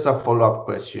have just a follow-up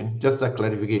question, just a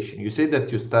clarification. You say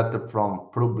that you started from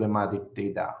problematic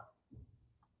data.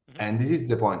 And this is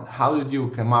the point. How did you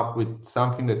come up with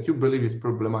something that you believe is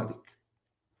problematic?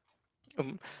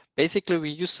 Basically, we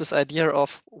use this idea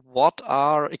of what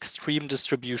are extreme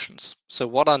distributions. So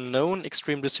what are known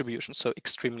extreme distributions? So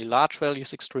extremely large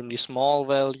values, extremely small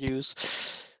values,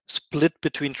 split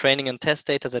between training and test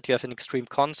data that you have an extreme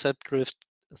concept drift,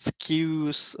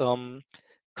 skews,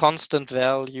 constant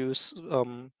values,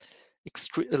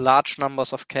 large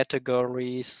numbers of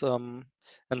categories, and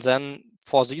then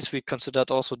for these we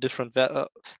considered also different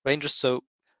ranges. So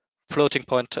floating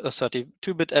point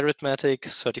 32-bit arithmetic,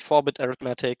 34-bit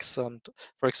arithmetics, and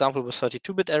for example with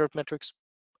 32-bit arithmetics,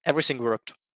 everything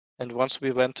worked. And once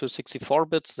we went to 64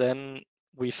 bits, then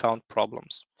we found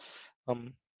problems.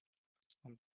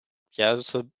 Yeah,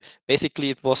 so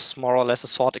basically it was more or less a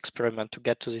thought experiment to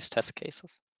get to these test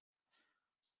cases.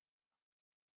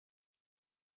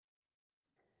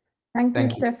 Thank you,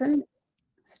 Stefan.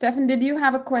 Stefan, did you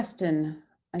have a question?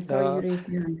 I saw you raised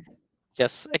your hand.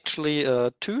 Yes, actually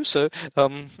two. So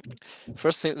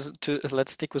first thing is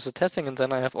let's stick with the testing, and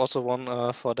then I have also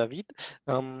one for David.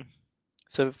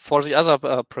 So for the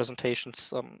other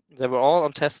presentations, they were all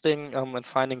on testing and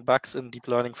finding bugs in deep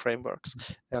learning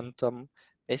frameworks. And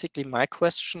basically my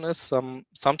question is,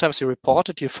 sometimes you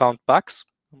reported you found bugs.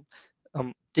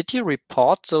 Did you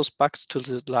report those bugs to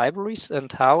the libraries,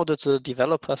 and how did the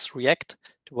developers react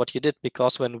to what you did?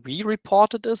 Because when we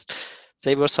reported this,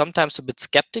 they were sometimes a bit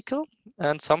skeptical,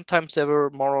 and sometimes they were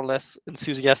more or less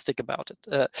enthusiastic about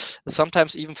it.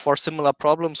 Sometimes even for similar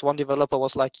problems, one developer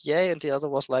was like, yay, and the other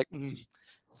was like,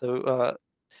 So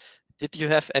did you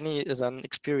have any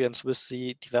experience with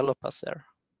the developers there?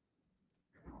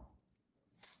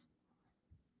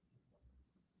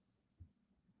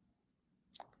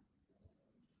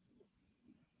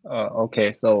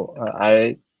 Okay, so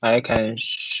I can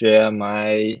share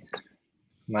my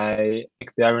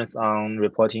experience on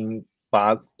reporting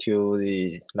bugs to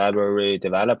the library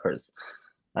developers,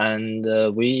 and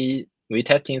we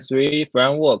testing 3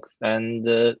 frameworks, and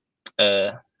the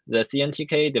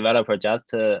CNTK developer just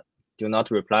do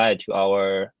not reply to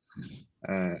our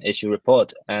issue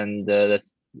report, and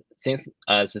since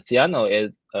the Ciano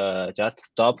is just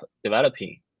stop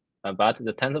developing, but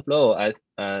the TensorFlow as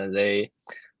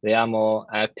they are more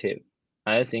active.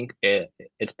 I think it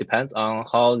depends on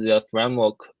how the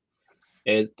framework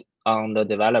is on the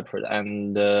developer,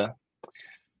 and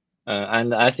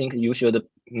I think you should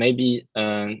maybe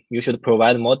you should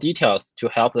provide more details to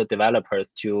help the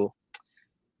developers to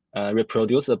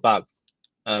reproduce the bugs,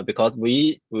 because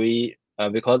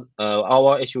because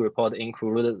our issue report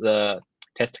includes the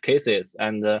test cases,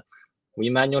 and we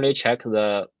manually check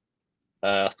the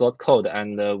source code,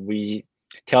 and we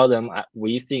tell them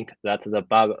we think that the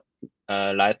bug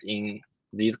lies in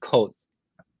these codes.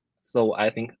 So I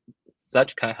think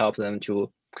such can help them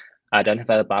to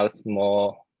identify the bugs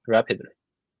more rapidly.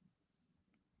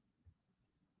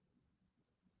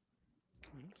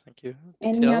 Thank you.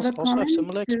 Any other also comments? have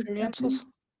similar to experiences?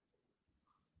 Stephan's?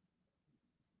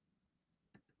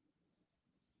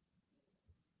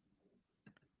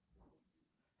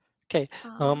 Okay,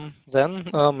 then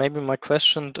maybe my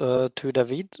question to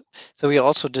David. So we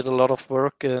also did a lot of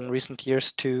work in recent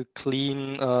years to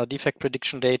clean defect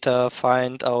prediction data,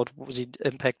 find out the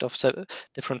impact of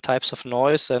different types of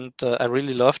noise, and I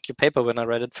really loved your paper when I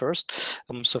read it first.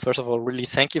 So first of all, really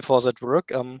thank you for that work.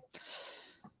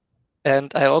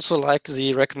 And I also like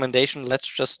the recommendation, let's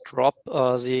just drop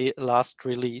the last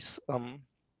release.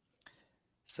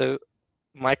 So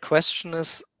my question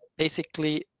is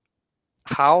basically,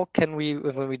 how can we,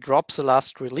 when we drop the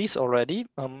last release already,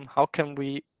 how can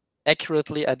we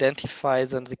accurately identify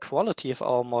then the quality of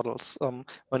our models?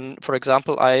 When, for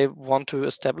example, I want to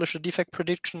establish a defect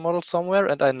prediction model somewhere,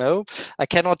 and I know I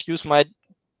cannot use my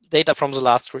data from the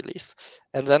last release,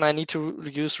 and then I need to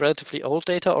use relatively old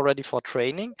data already for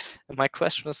training. And my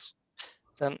question is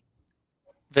then,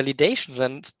 validation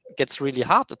then gets really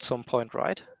hard at some point,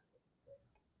 right?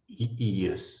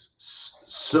 Yes.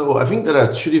 So I think there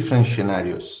are 2 different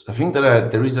scenarios. I think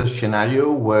there is a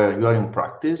scenario where you are in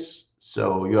practice,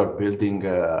 so you are building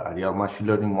a real machine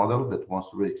learning model that wants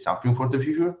to predict something for the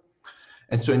future.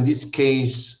 And so in this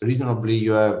case, reasonably,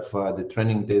 you have the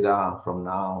training data from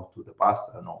now to the past,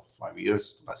 I don't know, 5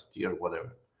 years, last year,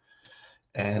 whatever.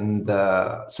 And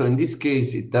so in this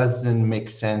case, it doesn't make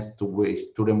sense to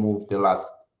remove the last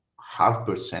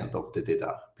 0.5% of the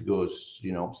data, because,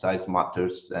 you know, size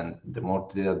matters, and the more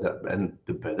data and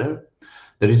the better.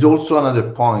 There is also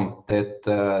another point that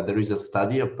there is a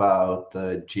study about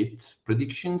JIT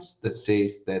predictions that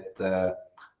says that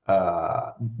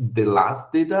the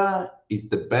last data is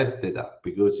the best data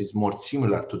because it's more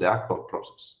similar to the actual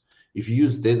process. If you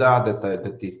use data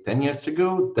that is 10 years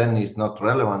ago, then it's not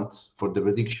relevant for the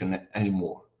prediction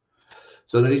anymore.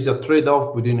 So there is a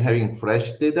trade-off between having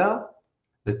fresh data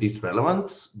that is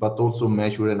relevant, but also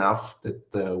measure enough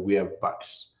that we have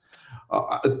bugs.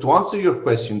 To answer your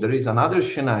question, there is another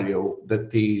scenario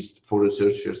that is for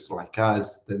researchers like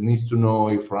us that needs to know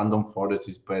if random forest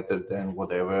is better than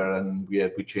whatever, and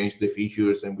we change the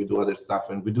features and we do other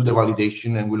stuff and we do the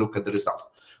validation and we look at the results.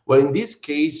 Well, in this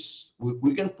case,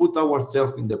 we can put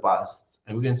ourselves in the past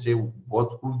and we can say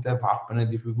what would have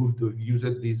happened if we could have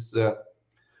used this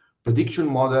prediction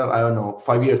model, I don't know,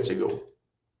 5 years ago.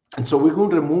 And so we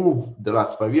could remove the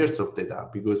last 5 years of data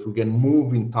because we can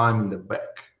move in time in the back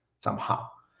somehow.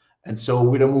 And so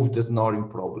we remove the snoring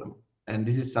problem. And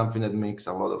this is something that makes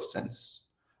a lot of sense.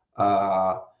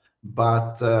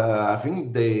 But I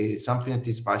think something that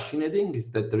is fascinating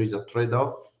is that there is a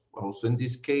trade-off also in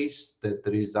this case, that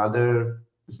there is other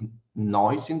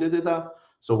noise in the data.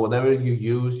 So whatever you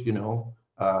use, you know,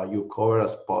 you cover a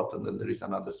spot and then there is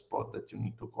another spot that you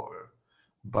need to cover.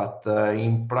 But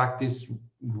in practice,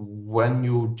 when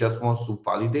you just want to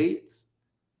validate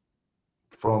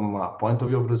from a point of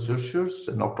view of researchers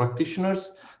and not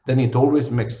practitioners, then it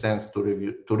always makes sense to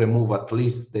remove at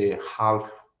least the half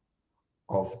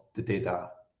of the data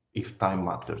if time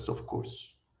matters, of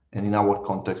course. And in our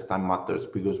context, time matters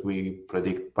because we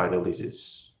predict by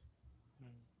releases.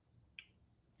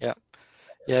 Yeah,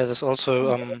 there's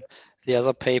also the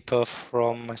other paper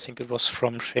from, I think it was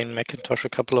from Shane McIntosh a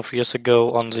couple of years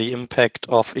ago on the impact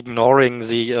of ignoring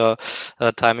the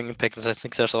timing impact. And I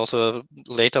think there's also a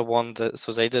later one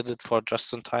so they did it for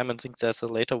just in time. And I think there's a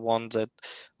later one that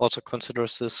also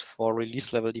considers this for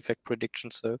release level defect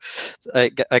prediction. So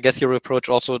I guess your approach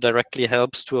also directly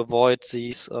helps to avoid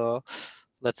these,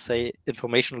 let's say,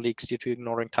 information leaks due to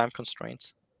ignoring time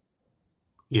constraints.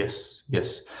 Yes,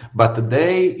 yes. But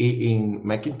they, in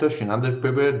McIntosh, in other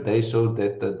paper, they saw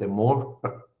that the more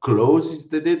close is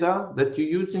the data that you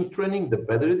use in training, the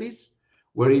better it is.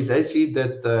 Whereas I see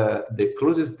that the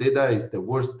closest data is the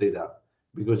worst data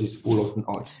because it's full of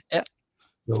noise. Yeah.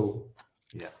 So,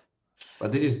 yeah.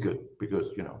 But this is good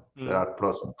because, you know, there are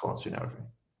pros and cons in everything.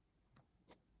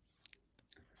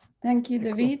 Thank you,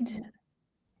 David.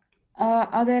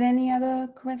 Are there any other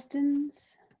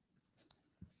questions?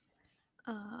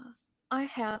 I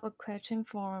have a question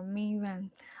for Mingyuan.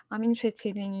 I'm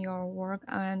interested in your work,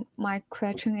 and my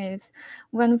question is,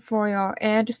 when for your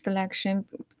edge selection,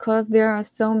 because there are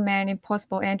so many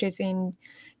possible edges in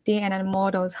DNN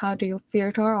models, how do you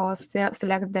filter or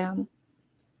select them?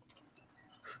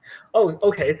 Oh,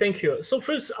 okay, thank you. So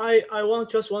first, I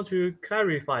just want to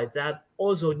clarify that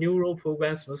also neural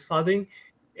program smooth fuzzing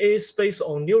is based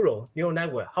on neural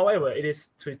network. However, it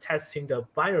is to testing the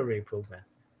binary program.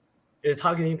 It's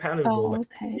targeting binary program.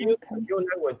 Use neural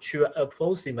network to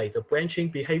approximate the branching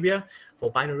behavior for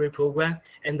binary program.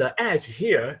 And the edge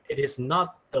here, it is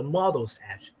not the model's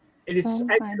edge. It is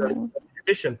actually the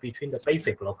addition between the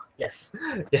basic local. Yes,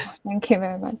 yes. Thank you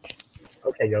very much.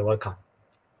 Okay, you're welcome.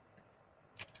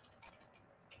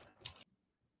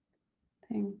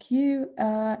 Thank you.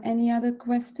 Any other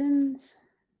questions?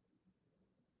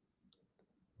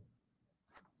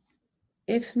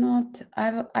 If not,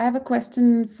 I have a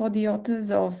question for the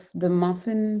authors of the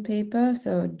Muffin paper,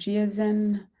 so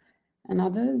Jiazhen and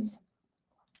others.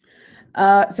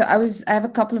 So I have a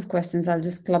couple of questions. I'll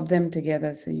just club them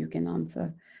together so you can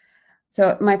answer.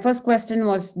 So my first question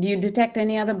was, do you detect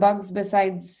any other bugs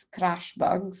besides crash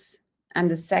bugs? And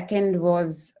the second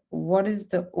was, what is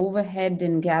the overhead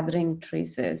in gathering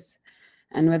traces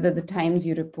and whether the times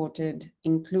you reported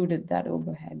included that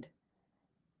overhead?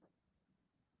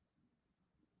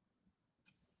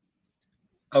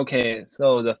 Okay,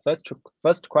 so the first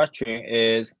question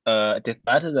is,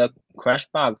 despite the crash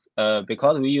bugs,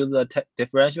 because we use the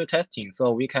differential testing,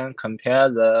 so we can compare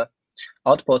the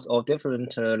outputs of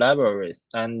different libraries,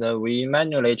 and we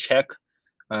manually check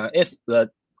if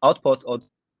the outputs of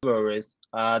libraries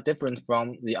are different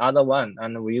from the other one,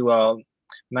 and we will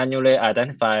manually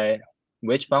identify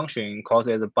which function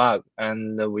causes a bug,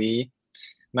 and we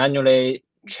manually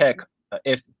check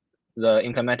if the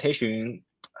implementation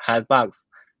has bugs.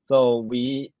 So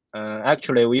we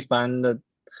actually we find the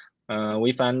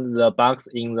bugs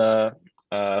in the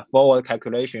forward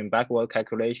calculation, backward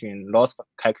calculation, loss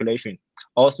calculation.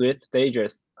 All three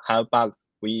stages have bugs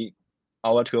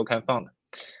our tool can find.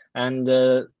 And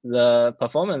the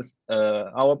performance,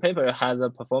 our paper has a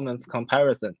performance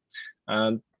comparison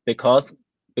because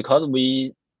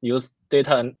we use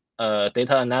data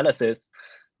analysis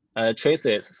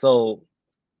traces. So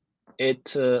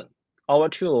our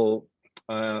tool,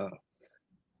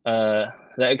 the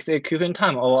execution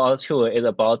time of our tool is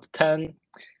about 10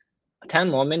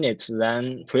 more minutes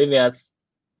than previous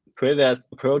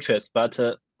approaches, but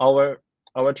our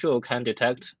tool can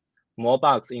detect more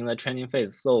bugs in the training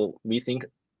phase. So we think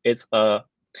it's a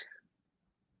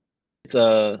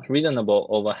reasonable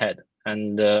overhead,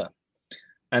 and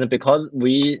because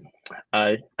we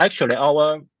actually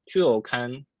our tool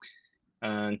can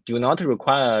do not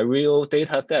require a real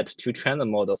data set to train the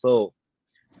model. So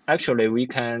actually we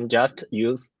can just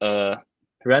use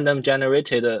random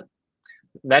generated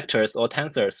vectors or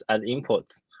tensors as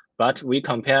inputs, but we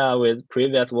compare with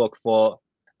previous work with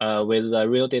the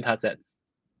real data sets.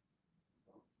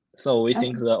 So we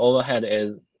think the overhead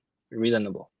is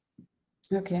reasonable.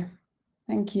 Okay,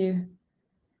 thank you.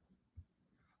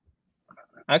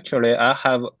 Actually, I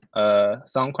have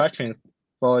some questions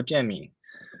for Jamie.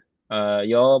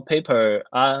 Your paper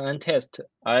RNN test,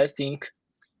 I think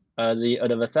the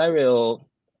adversarial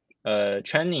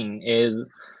training is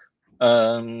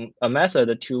a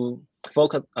method to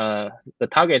focus. The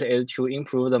target is to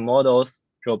improve the model's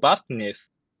robustness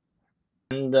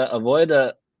and avoid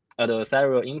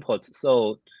adversarial inputs.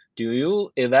 So do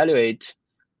you evaluate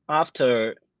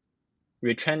after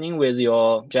retraining with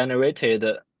your generated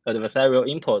adversarial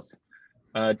inputs?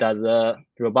 Does the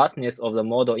robustness of the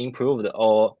model improved,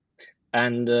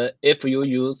 and if you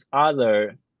use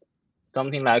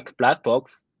something like black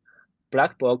box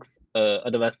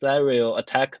adversarial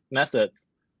attack methods,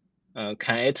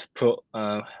 can it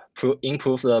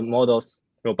improve the model's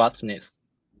robustness?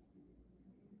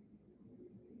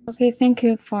 Okay, thank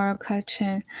you for your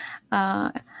question.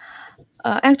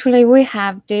 Actually, we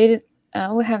have done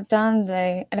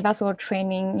the adversarial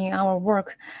training in our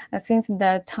work since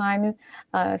the time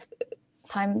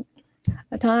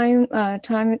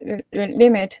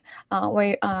limit.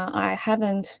 I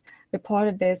haven't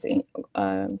reported this in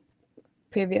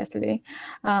previously.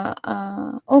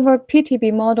 Over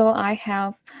PTB model, I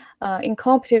have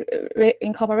incorporated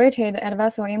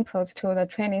adversarial inputs to the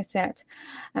training set,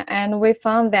 and we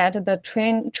found that the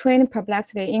training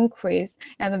perplexity increase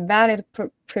and the valid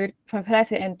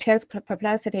perplexity and text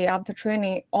perplexity after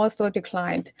training also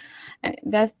declined. And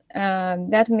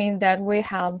that means that we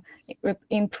have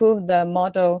improved the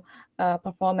model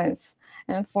performance.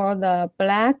 And for the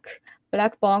black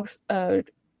box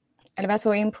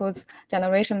adversarial inputs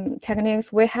generation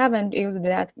techniques, we haven't used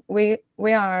that. We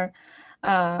are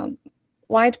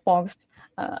white box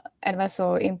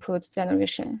adversarial input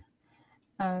generation.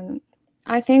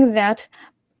 I think that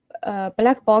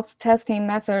black box testing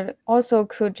method also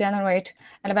could generate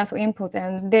adversarial inputs,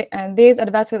 and these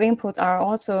adversarial inputs are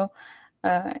also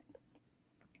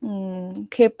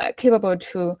capable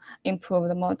to improve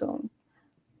the model.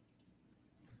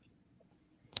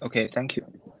 Okay, thank you.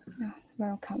 Yeah,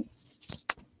 welcome.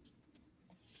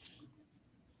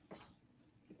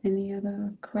 Any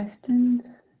other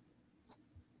questions?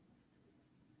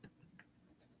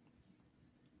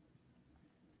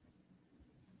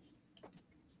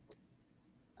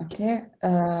 Okay,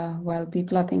 while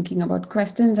people are thinking about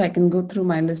questions, I can go through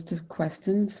my list of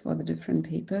questions for the different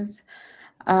papers.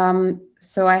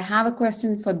 So I have a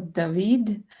question for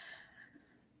David.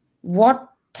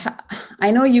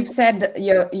 I know you've said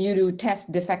you do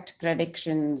test defect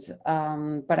predictions,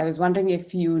 but I was wondering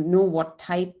if you know what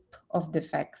type of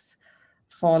defects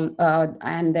fall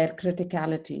and their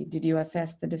criticality. Did you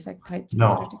assess the defect types?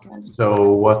 No. And criticality?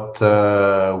 So what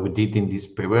we did in this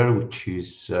paper, which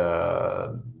is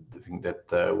the thing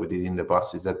that we did in the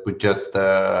past, is that we just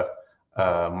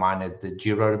mined the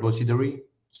Jira repository.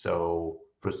 So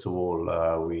first of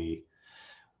all,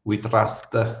 we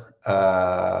trust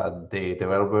the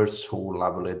developers who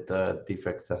labeled the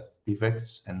defects as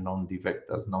defects and non-defect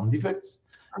as non-defects.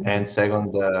 And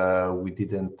second, we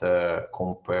didn't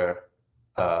compare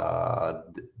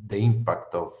the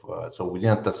impact of, so we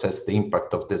didn't assess the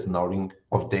impact of the snoring,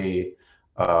 of the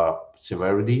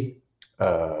severity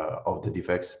of the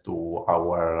defects to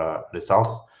our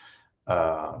results.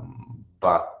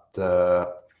 But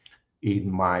it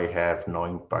might have no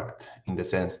impact in the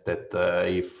sense that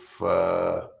if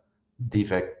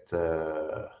defect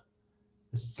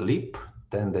sleep,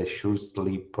 then they should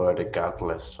sleep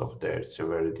regardless of their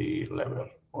severity level,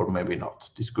 or maybe not.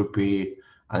 This could be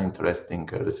an interesting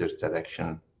research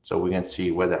direction. So we can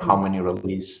see whether how many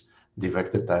release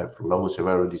defects that have low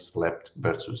severity slept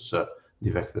versus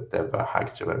defects that have a high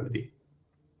severity.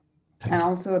 And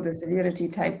also the severity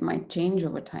type might change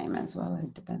over time as well.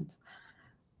 It depends.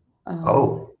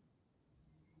 Oh,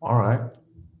 all right.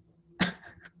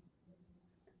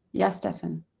 Yeah,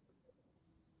 Stefan.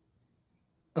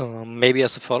 Maybe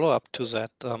as a follow-up to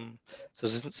that, so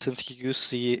since you use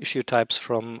the issue types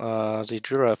from the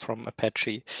Jira from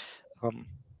Apache,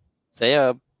 they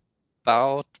are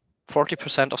about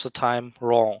 40% of the time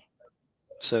wrong.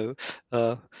 So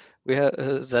we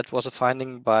that was a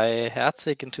finding by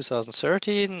Herzig in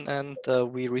 2013, and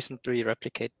we recently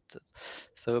replicated it.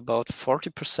 So about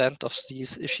 40% of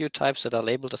these issue types that are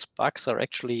labeled as bugs are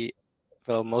actually,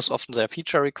 well, most often they're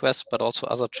feature requests, but also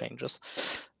other changes.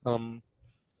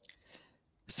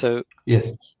 So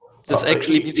yes, this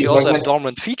actually means you also have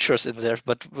dormant features in there.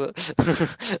 But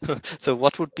so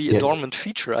what would be a dormant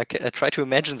feature? I try to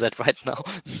imagine that right now.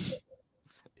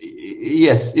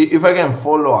 Yes, if I can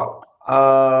follow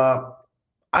up,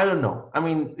 I don't know. I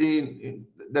mean,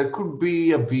 there could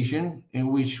be a vision in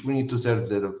which we need to serve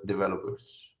the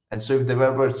developers. And so if the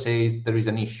developer says there is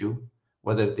an issue,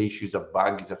 whether the issue is a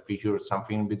bug, is a feature, or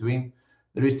something in between,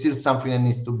 there is still something that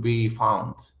needs to be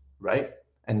found, right,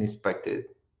 and inspected.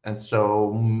 And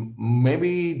so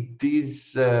maybe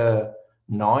this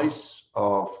noise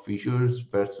of features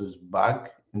versus bug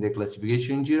in the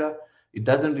classification in Jira, it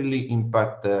doesn't really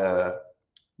impact the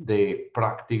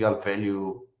practical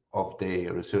value of the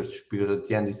research, because at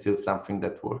the end it's still something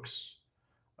that works.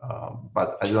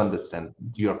 But I do understand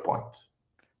your point.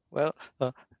 Well,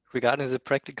 regarding the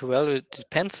practical value, it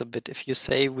depends a bit. If you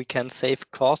say we can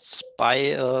save costs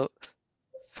by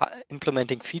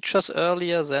implementing features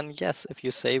earlier, then yes. If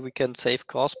you say we can save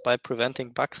costs by preventing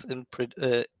bugs in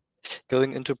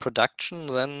going into production,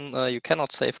 then you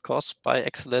cannot save costs by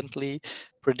accidentally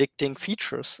predicting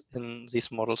features in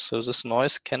these models. So this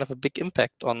noise can have a big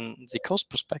impact on the cost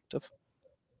perspective.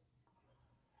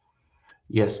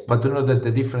 Yes, but you know that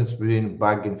the difference between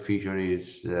bug and feature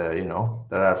is, you know,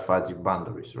 there are fuzzy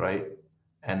boundaries, right?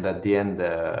 And at the end,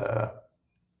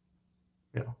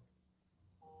 you know,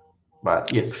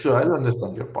 but yes, sure, I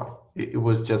understand your point. It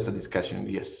was just a discussion,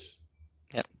 yes.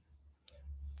 Yeah.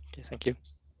 Okay, thank you.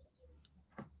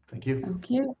 Thank you.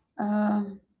 Okay.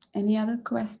 Any other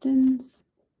questions?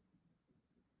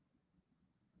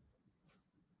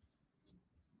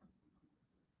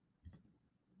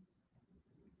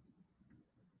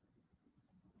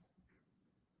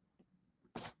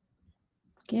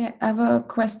 Okay, I have a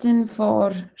question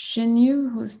for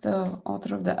Xinyu, who's the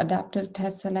author of the Adaptive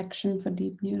Test Selection for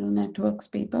Deep Neural Networks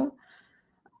paper.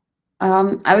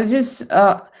 I was just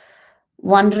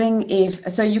wondering if,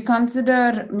 so you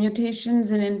consider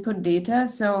mutations in input data.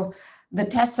 So the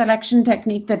test selection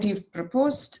technique that you've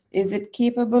proposed, is it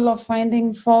capable of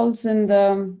finding faults in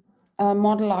the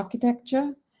model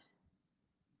architecture?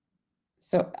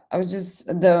 So I was just,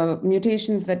 the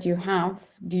mutations that you have,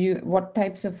 what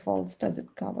types of faults does it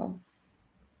cover?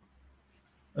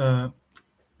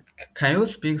 Can you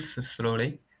speak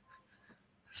slowly?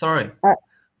 Sorry.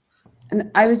 And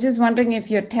I was just wondering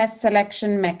if your test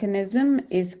selection mechanism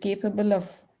is capable of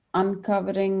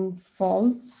uncovering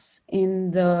faults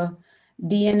in the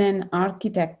DNN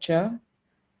architecture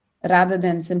rather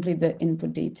than simply the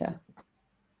input data.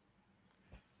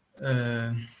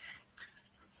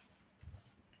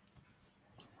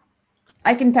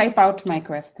 I can type out my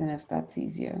question if that's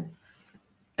easier.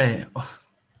 Okay.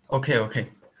 You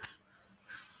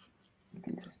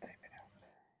can just type it out.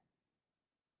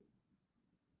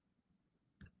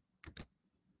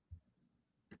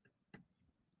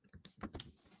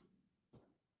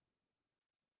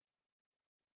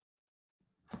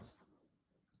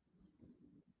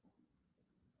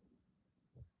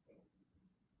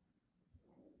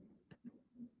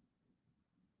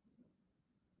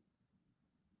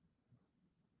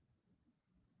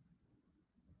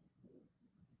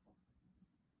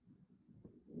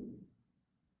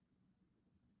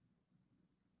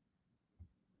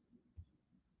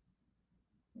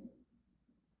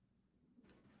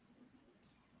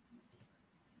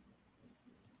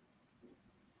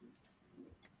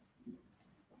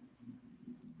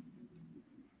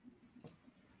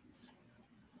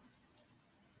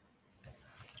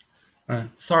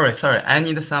 Sorry. I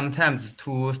need some time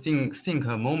to think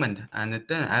a moment, and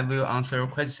then I will answer your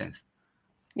questions.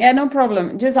 Yeah, no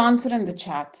problem. Just answer in the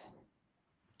chat.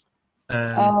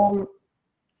 The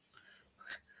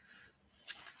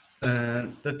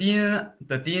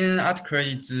DNN article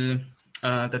is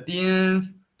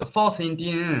the fault in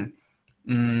DNN.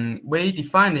 We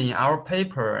defined in our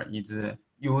paper is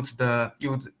use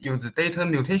data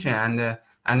mutation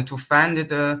and to find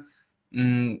the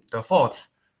faults.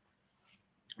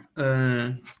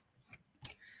 In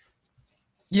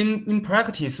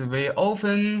practice, we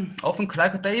often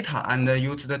collect data and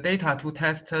use the data to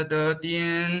test the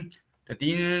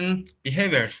DNN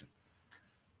behaviors.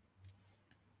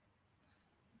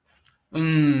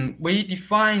 We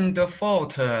define the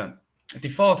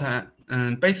default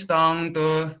based on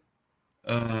the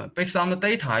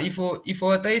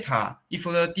data. If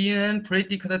the DNN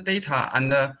predict the data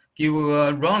and give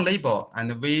a wrong label,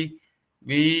 and we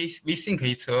think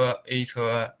it's a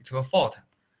fault.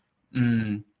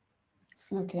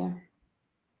 Okay.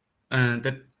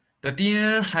 The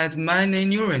DNN has many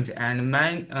neurons and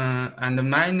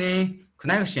many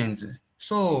connections,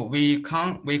 so we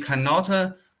cannot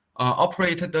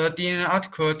operate the DNN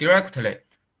article directly.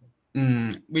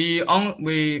 We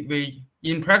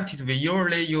in practice we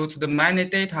usually use the many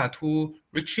data to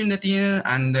retrain the DNN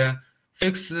and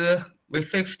fix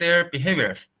their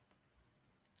behaviors.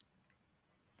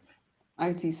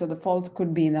 I see. So the faults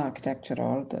could be in the architecture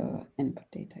or the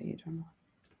input data. You don't know.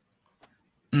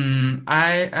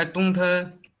 I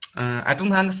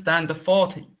don't understand the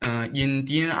fault in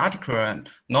DNN article,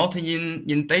 not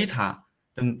in data.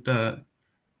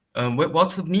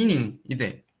 What's the meaning is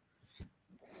it?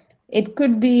 It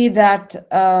could be that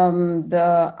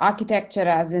the architecture,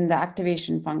 as in the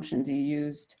activation functions you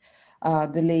used,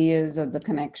 the layers or the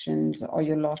connections or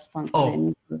your loss function, any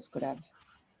of those could have.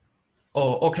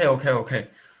 Oh, okay.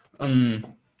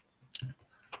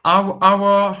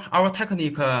 Our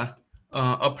technique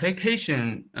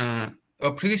application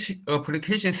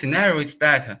scenario is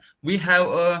that we have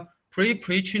a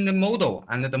pre-trained model,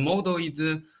 and the model is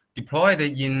deployed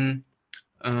in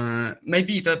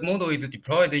maybe the model is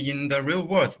deployed in the real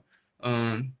world.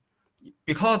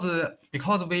 because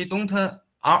we don't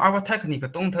our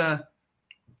technique don't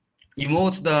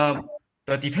emote the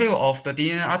detail of the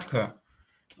DNA article.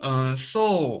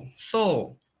 So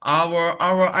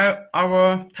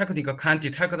our technique can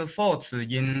detect the faults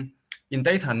in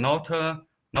data, not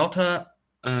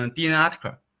DNA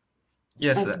article.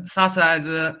 Yes, Okay. such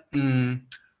as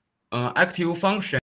active function